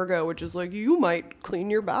like Virgo, which is like you might clean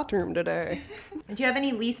your bathroom today. Do you have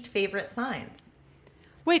any least favorite signs?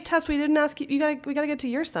 Wait, Tess, we didn't ask you. We gotta get to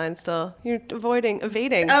your sign still. You're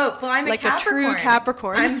evading. Oh, well, I'm like a Capricorn. True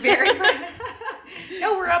Capricorn. I'm very.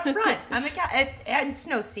 No, we're up front. I'm a it's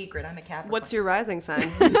no secret. I'm a Capricorn. What's your rising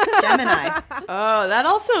sign? Gemini. Oh, that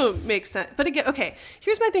also makes sense. But again, okay,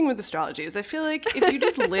 here's my thing with astrology is I feel like if you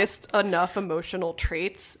just list enough emotional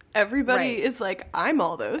traits, everybody is like, I'm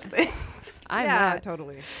all those things. I'm not.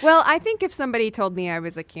 Totally. Well, I think if somebody told me I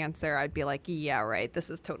was a Cancer, I'd be like, yeah, right, this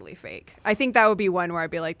is totally fake. I think that would be one where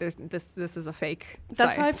I'd be like, this is a fake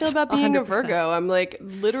That's how I feel about being 100%. a Virgo. I'm like,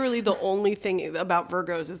 literally the only thing about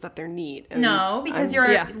Virgos is that they're neat. And no, because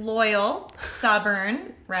you're loyal,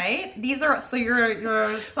 stubborn, right? These are, so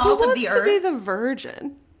you're salt of the earth. Who wants to be the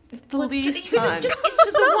virgin? the least you could fun. it's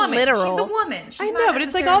just a woman. literal. She's the woman. She's I not know, but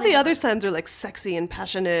it's like all the necessarily- other signs are like sexy and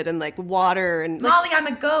passionate and like water and like, Molly, I'm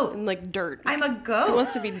a goat. and like dirt. I'm a It goat.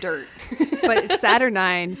 wants to be dirt. But it's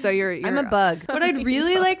Saturnine, so you're I'm a bug. What I'd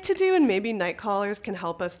really like to do, and maybe night callers can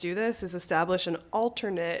help us do this, is establish an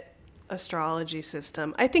alternate astrology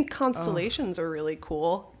system. I think constellations are really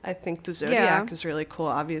cool. I think the zodiac is really cool,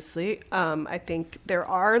 obviously. I think there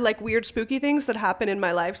are like weird spooky things that happen in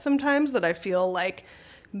my life sometimes that I feel like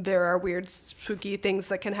there are weird spooky things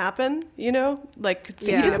that can happen, you know? Like You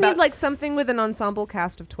thinking just about need like something with an ensemble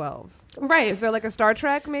cast of 12. right. Is there like a Star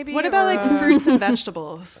Trek maybe? What about or like a- fruits and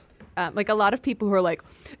vegetables? like a lot of people who are like,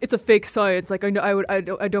 it's a fake science. Like I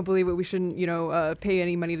don't believe it. We shouldn't, pay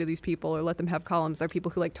any money to these people or let them have columns. Are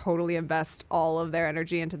people who like totally invest all of their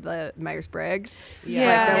energy into the Myers-Briggs. Yeah.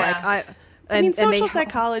 Like, they're Yeah. like, I mean, and they social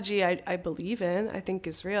psychology, I believe in. I think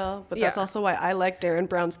is real, but that's Yeah. also why I like Darren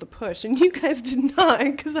Brown's The Push, and you guys did not,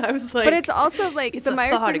 because I was like. But it's also like it's the a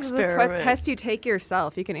Myers-Briggs thought is a experiment. test you take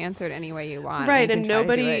yourself. You can answer it any way you want. right, you and can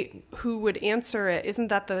try to do nobody it. who would answer it, isn't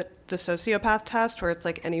that the sociopath test, where it's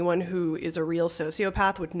like anyone who is a real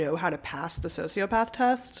sociopath would know how to pass the sociopath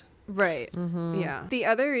test? Right. Yeah. The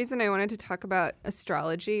other reason I wanted to talk about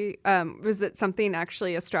astrology was that something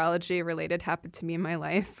actually astrology related happened to me in my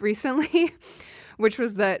life recently, which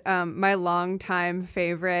was that my longtime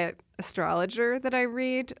favorite astrologer that I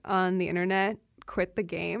read on the internet quit the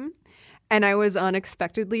game. And I was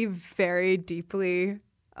unexpectedly very deeply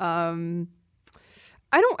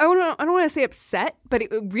I don't want to say upset, but it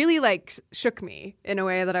really like shook me in a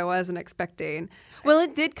way that I wasn't expecting. Well,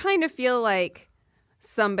 it did kind of feel like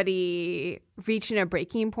somebody reaching a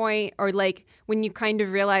breaking point, or like when you kind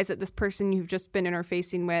of realize that this person you've just been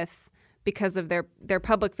interfacing with because of their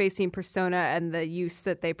public facing persona and the use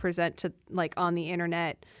that they present to like on the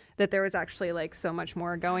internet, that there was actually like so much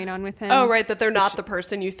more going on with him. Oh, right, that they're not the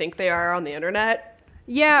person you think they are on the internet.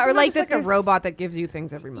 Yeah, or like Just that like a robot that gives you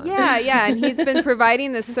things every month. Yeah, and he's been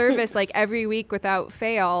providing this service like every week without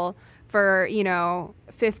fail for,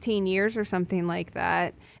 15 years or something like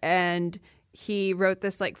that. And he wrote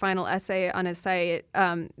this like final essay on his site.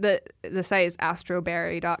 The site is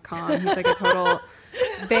astroberry.com. He's like a total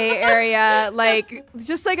Bay Area, like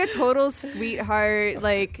just like a total sweetheart.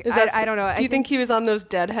 Like I don't know. Do you think he was on those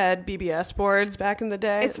Deadhead BBS boards back in the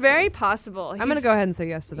day? It's very possible. I'm going to go ahead and say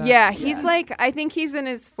yes to that. Yeah, he's like, I think he's in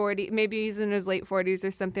his 40s, maybe he's in his late 40s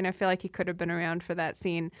or something. I feel like he could have been around for that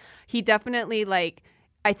scene. He definitely like,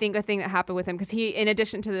 I think a thing that happened with him, because he, in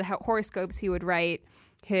addition to the horoscopes, he would write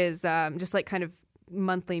his just like kind of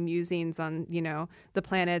monthly musings on the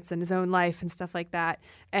planets and his own life and stuff like that.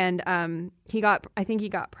 And I think he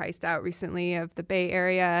got priced out recently of the Bay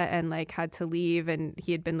Area and like had to leave, and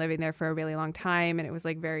he had been living there for a really long time, and it was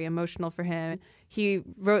like very emotional for him. He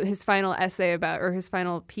wrote his final essay or his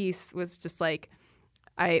final piece was just like,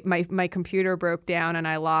 my computer broke down and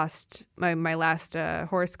I lost my last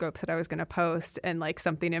horoscopes that I was going to post, and like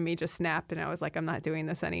something in me just snapped and I was like, I'm not doing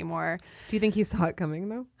this anymore. Do you think he saw it coming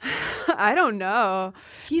though? I don't know.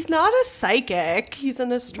 He's not a psychic. He's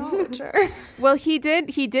an astrologer. Well, he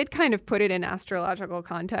did kind of put it in astrological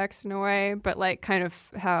context in a way, but like kind of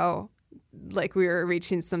how like we were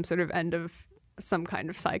reaching some sort of end of some kind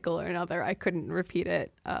of cycle or another. I couldn't repeat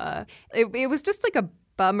it. It was just like a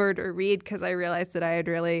bummer to read, because I realized that I had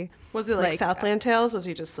really... Was it like Southland Tales? Was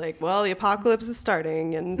he just like, well, the apocalypse is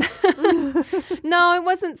starting and... No, it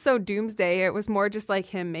wasn't so doomsday. It was more just like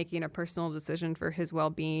him making a personal decision for his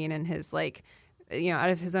well-being and his like,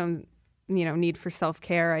 out of his own, need for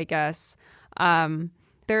self-care, I guess. There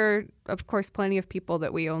are, of course, plenty of people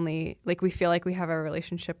that we only, like, we feel like we have a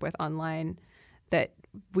relationship with online that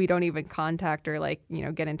we don't even contact or like,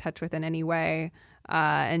 get in touch with in any way.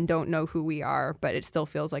 And don't know who we are, but it still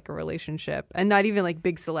feels like a relationship, and not even like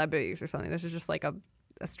big celebrities or something. This is just like a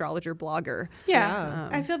astrologer blogger. Yeah.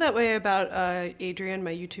 I feel that way about Adrian,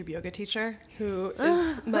 my YouTube yoga teacher, who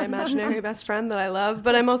is my imaginary best friend that I love.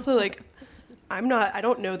 But I'm also like, I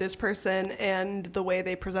don't know this person, and the way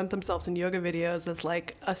they present themselves in yoga videos is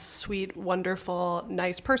like a sweet, wonderful,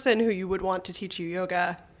 nice person who you would want to teach you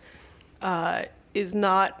yoga. Is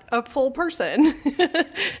not a full person.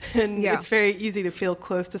 And it's very easy to feel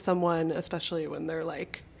close to someone, especially when they're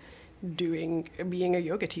like being a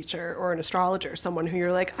yoga teacher or an astrologer, someone who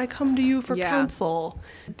you're like, I come to you for counsel.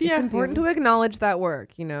 It's important to acknowledge that work,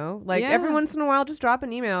 like every once in a while, just drop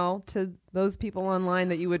an email to those people online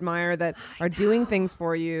that you admire that are doing things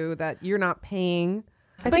for you that you're not paying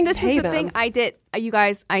But this is the thing I did. You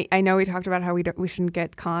guys, I know we talked about how we shouldn't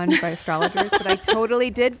get conned by astrologers, but I totally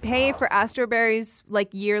did pay for Astroberry's like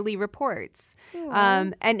yearly reports.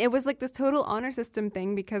 And it was like this total honor system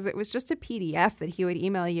thing because it was just a PDF that he would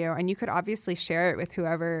email you, and you could obviously share it with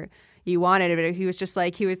whoever you wanted. But he was just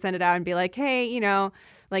like, he would send it out and be like, hey, you know,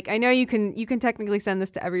 like I know you can technically send this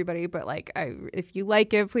to everybody, but like if you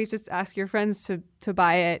like it, please just ask your friends to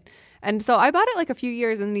buy it. And so I bought it like a few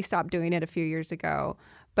years, and then he stopped doing it a few years ago.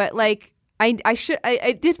 But like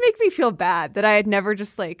it did make me feel bad that I had never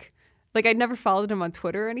just like I'd never followed him on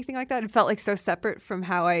Twitter or anything like that. It felt like so separate from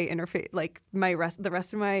how I interface, like the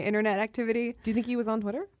rest of my internet activity. Do you think he was on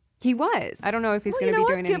Twitter? He was. I don't know if he's going to be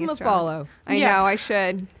doing Give any him astrology. a follow. I know, I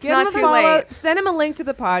should. It's Give not him too a follow. late. Send him a link to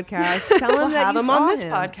the podcast. Tell him that have you him saw on this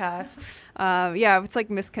him. podcast. Yeah, it's like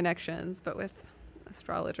misconnections, but with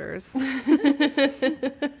astrologers.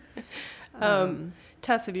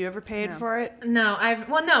 Tess, have you ever paid for it? No, I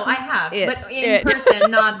have, but in person,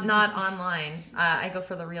 not online. I go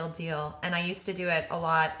for the real deal, and I used to do it a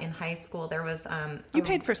lot in high school. There was you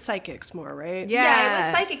paid for psychics more, right? Yeah, it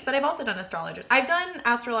was psychics, but I've also done astrologers. I've done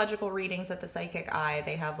astrological readings at the Psychic Eye.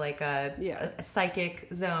 They have like a psychic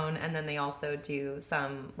zone, and then they also do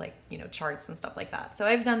some like charts and stuff like that. So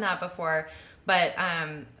I've done that before. But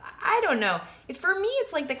I don't know. For me,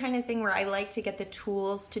 it's like the kind of thing where I like to get the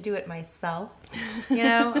tools to do it myself.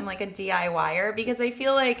 I'm like a DIYer because I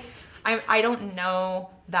feel like I don't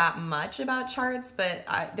know that much about charts, but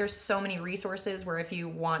there's so many resources where if you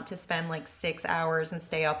want to spend like 6 hours and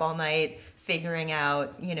stay up all night figuring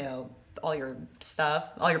out, all your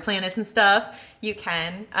stuff, all your planets and stuff, you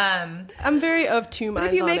can. I'm very of two minds.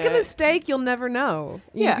 But if you on make it. a mistake, you'll never know.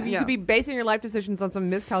 You could be basing your life decisions on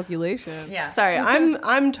some miscalculation. Yeah. Sorry,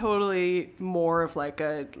 I'm totally more of like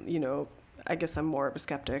a, I guess I'm more of a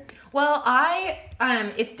skeptic. Well,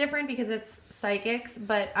 it's different because it's psychics,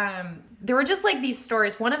 but there were just like these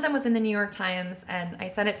stories. One of them was in the New York Times, and I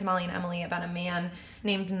sent it to Molly and Emily about a man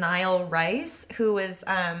named Niall Rice who was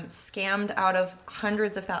scammed out of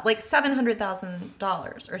hundreds of thousands, like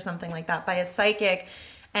 $700,000 or something like that by a psychic.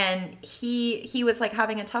 And he was like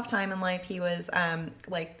having a tough time in life. He was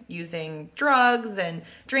like using drugs and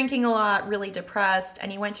drinking a lot, really depressed.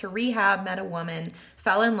 And he went to rehab, met a woman,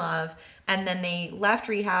 fell in love. And then they left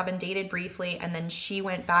rehab and dated briefly. And then she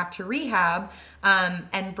went back to rehab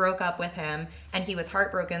and broke up with him. And he was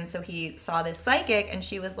heartbroken. So he saw this psychic and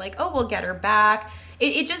she was like, oh, we'll get her back.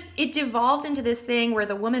 It devolved into this thing where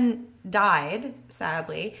the woman died,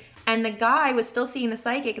 sadly. And the guy was still seeing the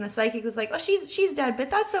psychic, and the psychic was like, oh, she's dead, but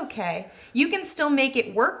that's okay. You can still make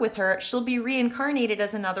it work with her. She'll be reincarnated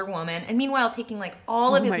as another woman. And meanwhile, taking like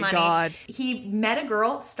all of his money. God. He met a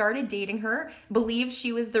girl, started dating her, believed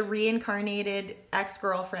she was the reincarnated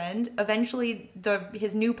ex-girlfriend. Eventually,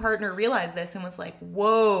 his new partner realized this and was like,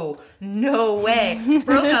 whoa, no way.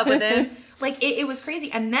 Broke up with him. Like, it was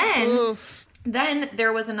crazy. And then... Oof. Then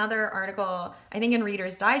there was another article, I think in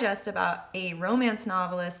Reader's Digest, about a romance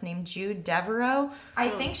novelist named Jude Devereaux. I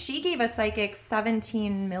think she gave a psychic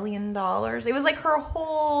 $17 million. It was like her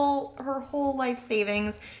whole life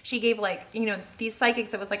savings. She gave these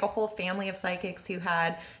psychics, it was like a whole family of psychics who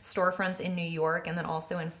had storefronts in New York and then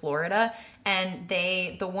also in Florida. And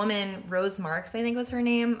the woman, Rose Marks, I think was her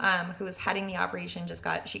name, who was heading the operation,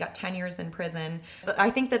 she got 10 years in prison.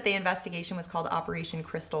 I think that the investigation was called Operation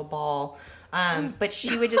Crystal Ball. But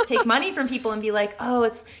she would just take money from people and be like,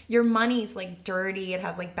 oh, your money's like dirty. It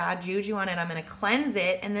has like bad juju on it. I'm going to cleanse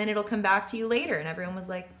it and then it'll come back to you later. And everyone was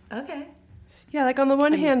like, okay. Yeah, like on the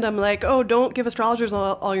one hand, I'm like, oh, don't give astrologers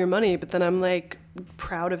all your money. But then I'm like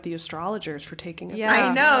proud of the astrologers for taking it. Yeah,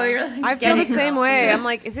 I know. You're like, I feel the same way. I'm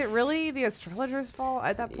like, is it really the astrologer's fault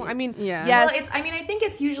at that point? I mean, yeah. Well, I think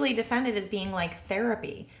it's usually defended as being like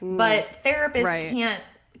therapy, but therapists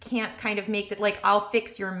can't kind of make that like, I'll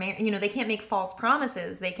fix your they can't make false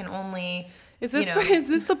promises. They can only is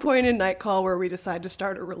this the point in Night Call where we decide to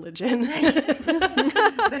start a religion?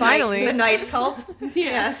 Finally, the night cult.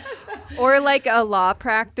 Yeah. Or like a law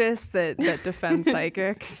practice that defends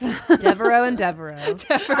psychics. Devereaux and Devereaux.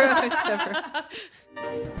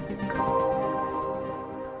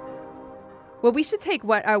 Well, we should take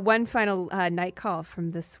one final night call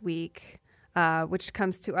from this week, which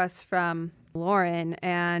comes to us from Lauren,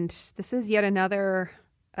 and this is yet another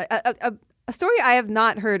a story I have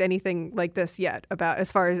not heard anything like this yet about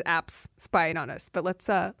as far as apps spying on us. But let's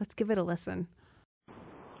give it a listen.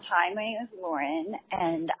 Hi, my name is Lauren,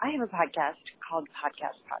 and I have a podcast called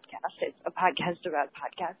Podcast. It's a podcast about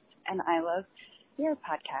podcasts, and I love your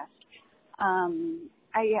podcast.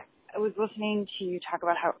 I was listening to you talk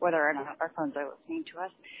about whether or not our phones are listening to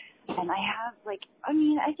us, and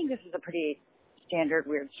I think this is a pretty standard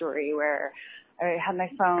weird story where I had my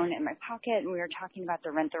phone in my pocket and we were talking about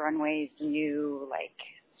the Rent the Runway's new like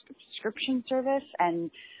subscription service,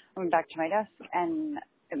 and I went back to my desk and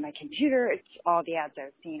at my computer, it's all the ads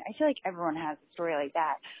I've seen. I feel like everyone has a story like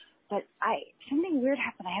that. But something weird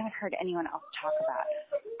happened I haven't heard anyone else talk about.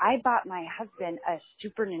 I bought my husband a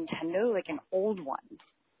Super Nintendo, like an old one,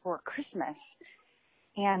 for Christmas.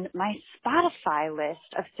 And my Spotify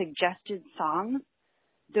list of suggested songs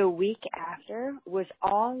the week after was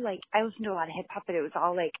all like, I listened to a lot of hip hop, but it was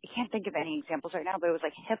all like, I can't think of any examples right now, but it was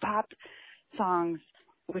like hip hop songs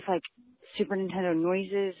with like Super Nintendo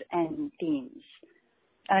noises and themes.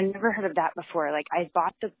 And I never heard of that before. Like I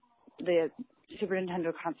bought the Super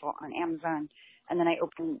Nintendo console on Amazon, and then I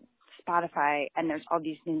opened Spotify, and there's all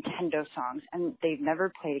these Nintendo songs, and they've never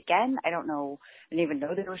played again. I don't know. I didn't even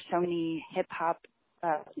know there were so many hip-hop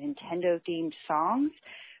Nintendo-themed songs,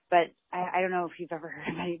 but I don't know if you've ever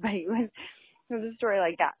heard of anybody with a story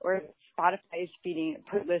like that, where Spotify is feeding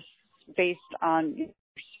playlists based on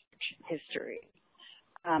history.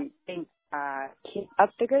 Keep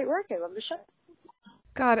up the great work. I love the show.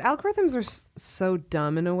 God, algorithms are so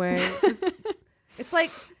dumb in a way. It's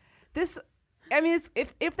like this. I mean,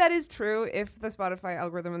 if that is true, if the Spotify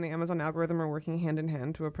algorithm and the Amazon algorithm are working hand in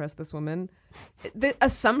hand to oppress this woman, the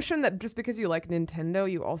assumption that just because you like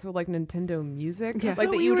Nintendo, you also like Nintendo music, like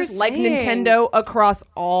that you just like Nintendo across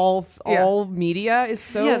all media is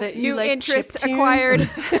so that you new like interest acquired.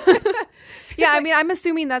 Yeah, I mean, I'm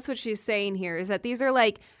assuming that's what she's saying here is that these are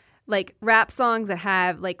like rap songs that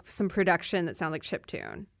have like some production that sound like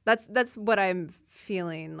chiptune. That's what I'm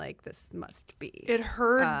feeling like this must be. It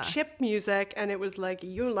heard chip music and it was like,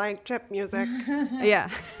 you like chip music. Yeah.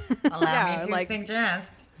 Allow me to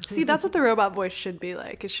suggest. See, that's what the robot voice should be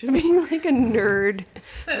like. It should be like a nerd,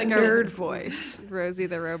 voice. Rosie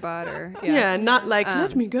the robot, or yeah, not like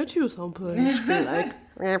let me get you someplace. Be like,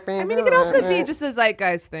 I mean, it could also be just a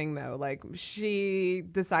zeitgeist thing, though. Like she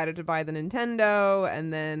decided to buy the Nintendo,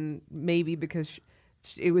 and then maybe because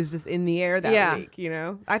it was just in the air that week, you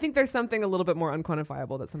know? I think there's something a little bit more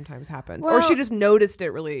unquantifiable that sometimes happens. Or she just noticed it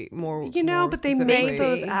really more. You know, but they make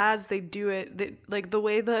those specifically. ads, they do it, like the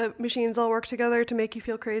way the machines all work together to make you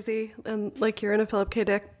feel crazy. And like you're in a Philip K.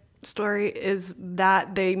 Dick story is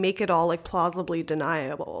that they make it all like plausibly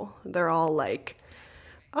deniable. They're all like,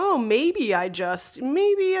 oh, maybe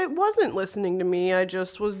it wasn't listening to me. I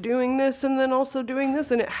just was doing this and then also doing this.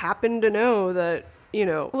 And it happened to know that, you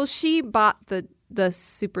know. Well, she bought the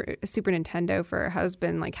Super Nintendo for her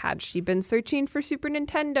husband. Like, had she been searching for Super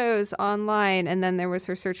Nintendos online, and then there was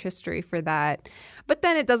her search history for that. But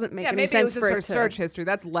then it doesn't make any sense for her search history.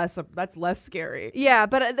 That's less scary. Yeah,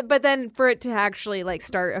 but then for it to actually like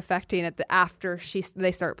start affecting it after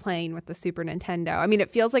they start playing with the Super Nintendo. I mean, it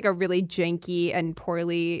feels like a really janky and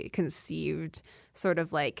poorly conceived sort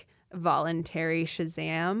of like voluntary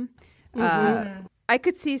Shazam. Mm-hmm. I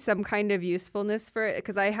could see some kind of usefulness for it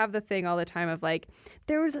because I have the thing all the time of like,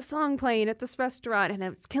 there was a song playing at this restaurant and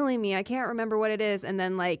it's killing me. I can't remember what it is. And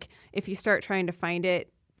then like, if you start trying to find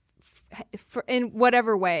it in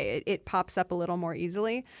whatever way, it pops up a little more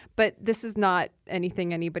easily. But this is not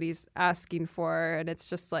anything anybody's asking for. And it's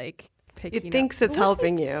just like picking It thinks it's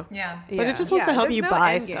helping you. Yeah. But it just wants to help you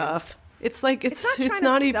buy stuff. It's like it's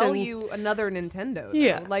not to even sell you another Nintendo. Though.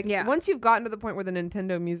 Yeah, like once you've gotten to the point where the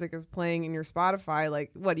Nintendo music is playing in your Spotify,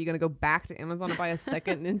 like what are you gonna go back to Amazon and buy a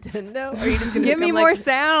second Nintendo? Or are you just gonna give me more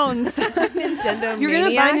sounds? Nintendo. You're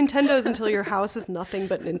gonna buy Nintendos until your house is nothing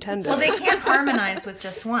but Nintendo. Well, they can't harmonize with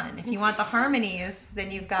just one. If you want the harmonies,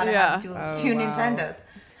 then you've got to have two Nintendos.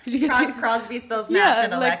 Crosby, Stills, Nash,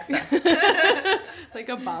 and Alexa. Like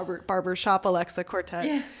a barbershop Alexa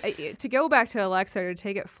quartet. Yeah. To go back to Alexa, to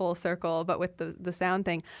take it full circle, but with the sound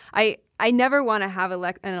thing, I never want to have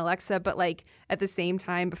an Alexa, but like at the same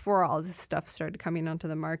time, before all this stuff started coming onto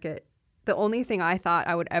the market, the only thing I thought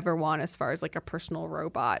I would ever want as far as like a personal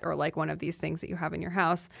robot or like one of these things that you have in your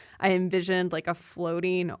house, I envisioned like a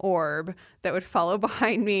floating orb that would follow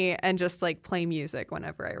behind me and just like play music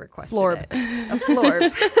whenever I requested it. A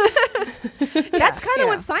florb. That's kind of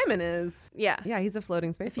what Simon is. Yeah. Yeah, he's a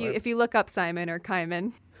floating space orb. If you look up Simon or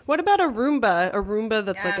Kaiman. What about a Roomba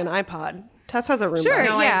that's like an iPod? Tess has a Roomba. Sure,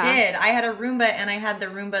 no, I did. I had a Roomba, and I had the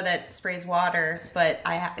Roomba that sprays water, but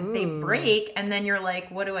they break, and then you're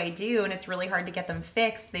like, what do I do? And it's really hard to get them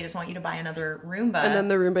fixed. They just want you to buy another Roomba. And then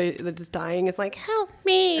the Roomba that is dying is like, help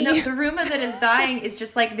me. No, the Roomba that is dying is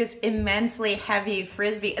just like this immensely heavy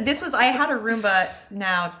Frisbee. I had a Roomba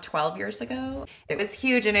now 12 years ago. It was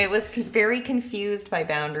huge, and it was very confused by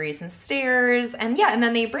boundaries and stairs, and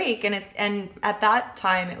then they break, and at that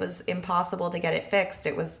time, it was impossible to get it fixed.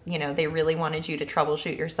 It was, they really wanted you to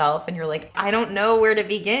troubleshoot yourself, and you're like, I don't know where to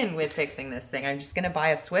begin with fixing this thing. I'm just going to buy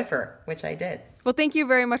a Swiffer, which I did. Well, thank you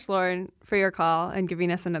very much, Lauren, for your call and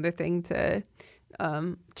giving us another thing to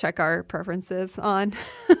check our preferences on.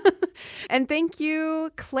 And thank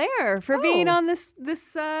you, Claire, for being on this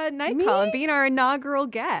night call and being our inaugural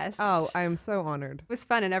guest. Oh, I am so honored. It was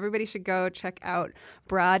fun, and everybody should go check out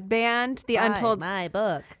Broadband, the Untold... my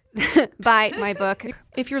book. Buy my book.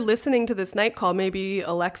 If you're listening to this night call, maybe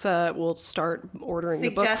Alexa will start ordering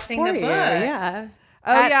Suggesting the the book for book. you. Yeah.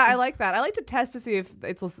 Oh, yeah, I like that. I like to test to see if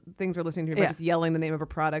it's things we're listening to by just yelling the name of a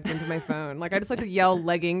product into my phone. Like, I just like to yell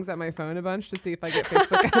leggings at my phone a bunch to see if I get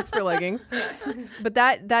Facebook ads for leggings. But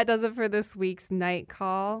that does it for this week's night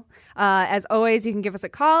call. As always, you can give us a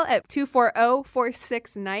call at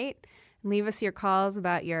 240-46-NIGHT. Leave us your calls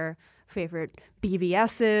about your favorite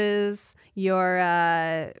BBSs,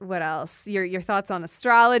 your, what else? Your thoughts on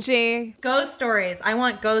astrology. Ghost stories. I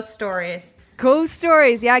want ghost stories. Ghost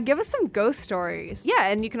stories. Yeah, give us some ghost stories. Yeah,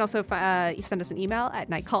 and you can also send us an email at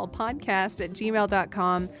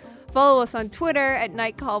nightcallpodcast@gmail.com. Follow us on Twitter at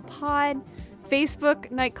nightcallpod,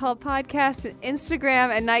 Facebook Nightcall Podcast, and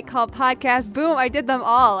Instagram at Nightcall Podcast. Boom, I did them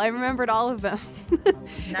all. I remembered all of them.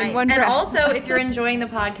 Nice. And also, if you're enjoying the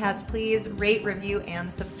podcast, please rate, review,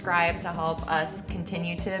 and subscribe to help us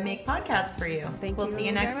continue to make podcasts for you. We'll see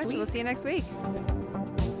you next week. We'll see you next week.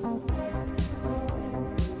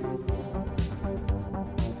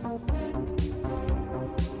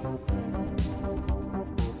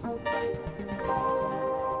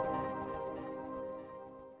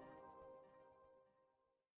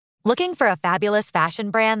 Looking for a fabulous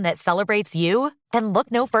fashion brand that celebrates you? Then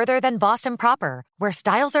look no further than Boston Proper, where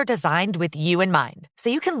styles are designed with you in mind,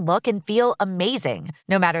 so you can look and feel amazing,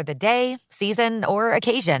 no matter the day, season, or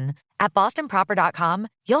occasion. At bostonproper.com,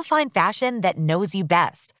 you'll find fashion that knows you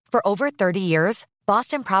best. For over 30 years,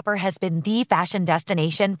 Boston Proper has been the fashion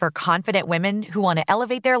destination for confident women who want to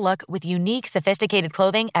elevate their look with unique, sophisticated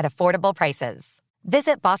clothing at affordable prices.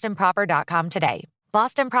 Visit bostonproper.com today.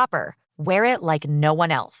 Boston Proper. Wear it like no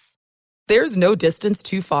one else. There's no distance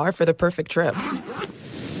too far for the perfect trip.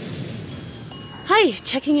 Hi,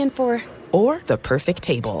 checking in for... Or the perfect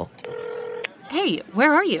table. Hey,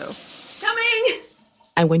 where are you? Coming!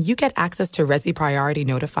 And when you get access to Resi Priority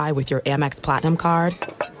Notify with your Amex Platinum card...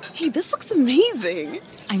 Hey, this looks amazing.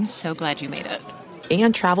 I'm so glad you made it.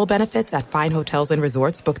 And travel benefits at fine hotels and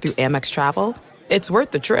resorts booked through Amex Travel, it's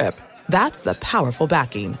worth the trip. That's the powerful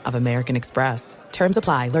backing of American Express. Terms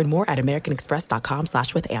apply. Learn more at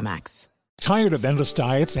americanexpress.com/withAmex. Tired of endless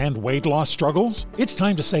diets and weight loss struggles? It's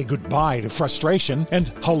time to say goodbye to frustration and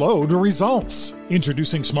hello to results.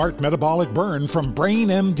 Introducing Smart Metabolic Burn from Brain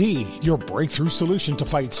MD, your breakthrough solution to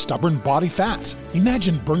fight stubborn body fat.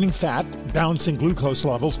 Imagine burning fat, balancing glucose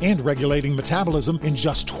levels, and regulating metabolism in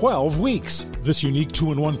just 12 weeks. This unique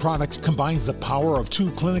 2-in-1 product combines the power of 2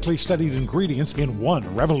 clinically studied ingredients in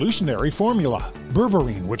one revolutionary formula.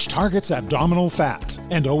 Berberine, which targets abdominal fat,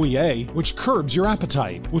 and OEA, which curbs your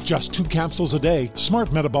appetite. With just 2 capsules a day,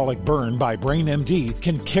 Smart Metabolic Burn by Brain MD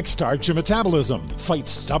can kickstart your metabolism, fight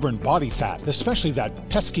stubborn body fat, especially that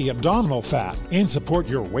pesky abdominal fat, and support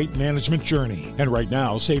your weight management journey. And right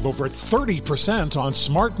now, save over 30% on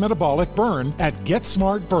Smart Metabolic Burn at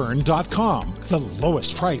GetSmartBurn.com. The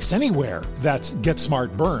lowest price anywhere. That's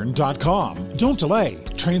GetSmartBurn.com. Don't delay.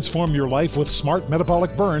 Transform your life with Smart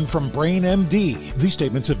Metabolic Burn from Brain MD. These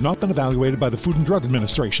statements have not been evaluated by the Food and Drug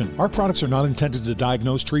Administration. Our products are not intended to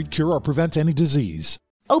diagnose, treat, cure, or prevent any disease.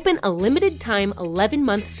 Open a limited-time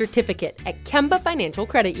 11-month certificate at Kemba Financial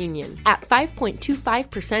Credit Union. At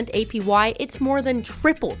 5.25% APY, it's more than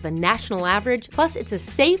triple the national average, plus it's a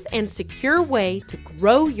safe and secure way to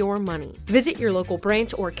grow your money. Visit your local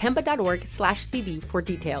branch or kemba.org/cb for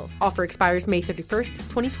details. Offer expires May 31st,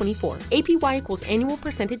 2024. APY equals annual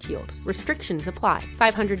percentage yield. Restrictions apply.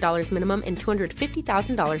 $500 minimum and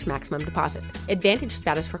 $250,000 maximum deposit. Advantage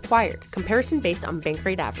status required. Comparison based on bank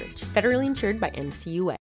rate average. Federally insured by NCUA.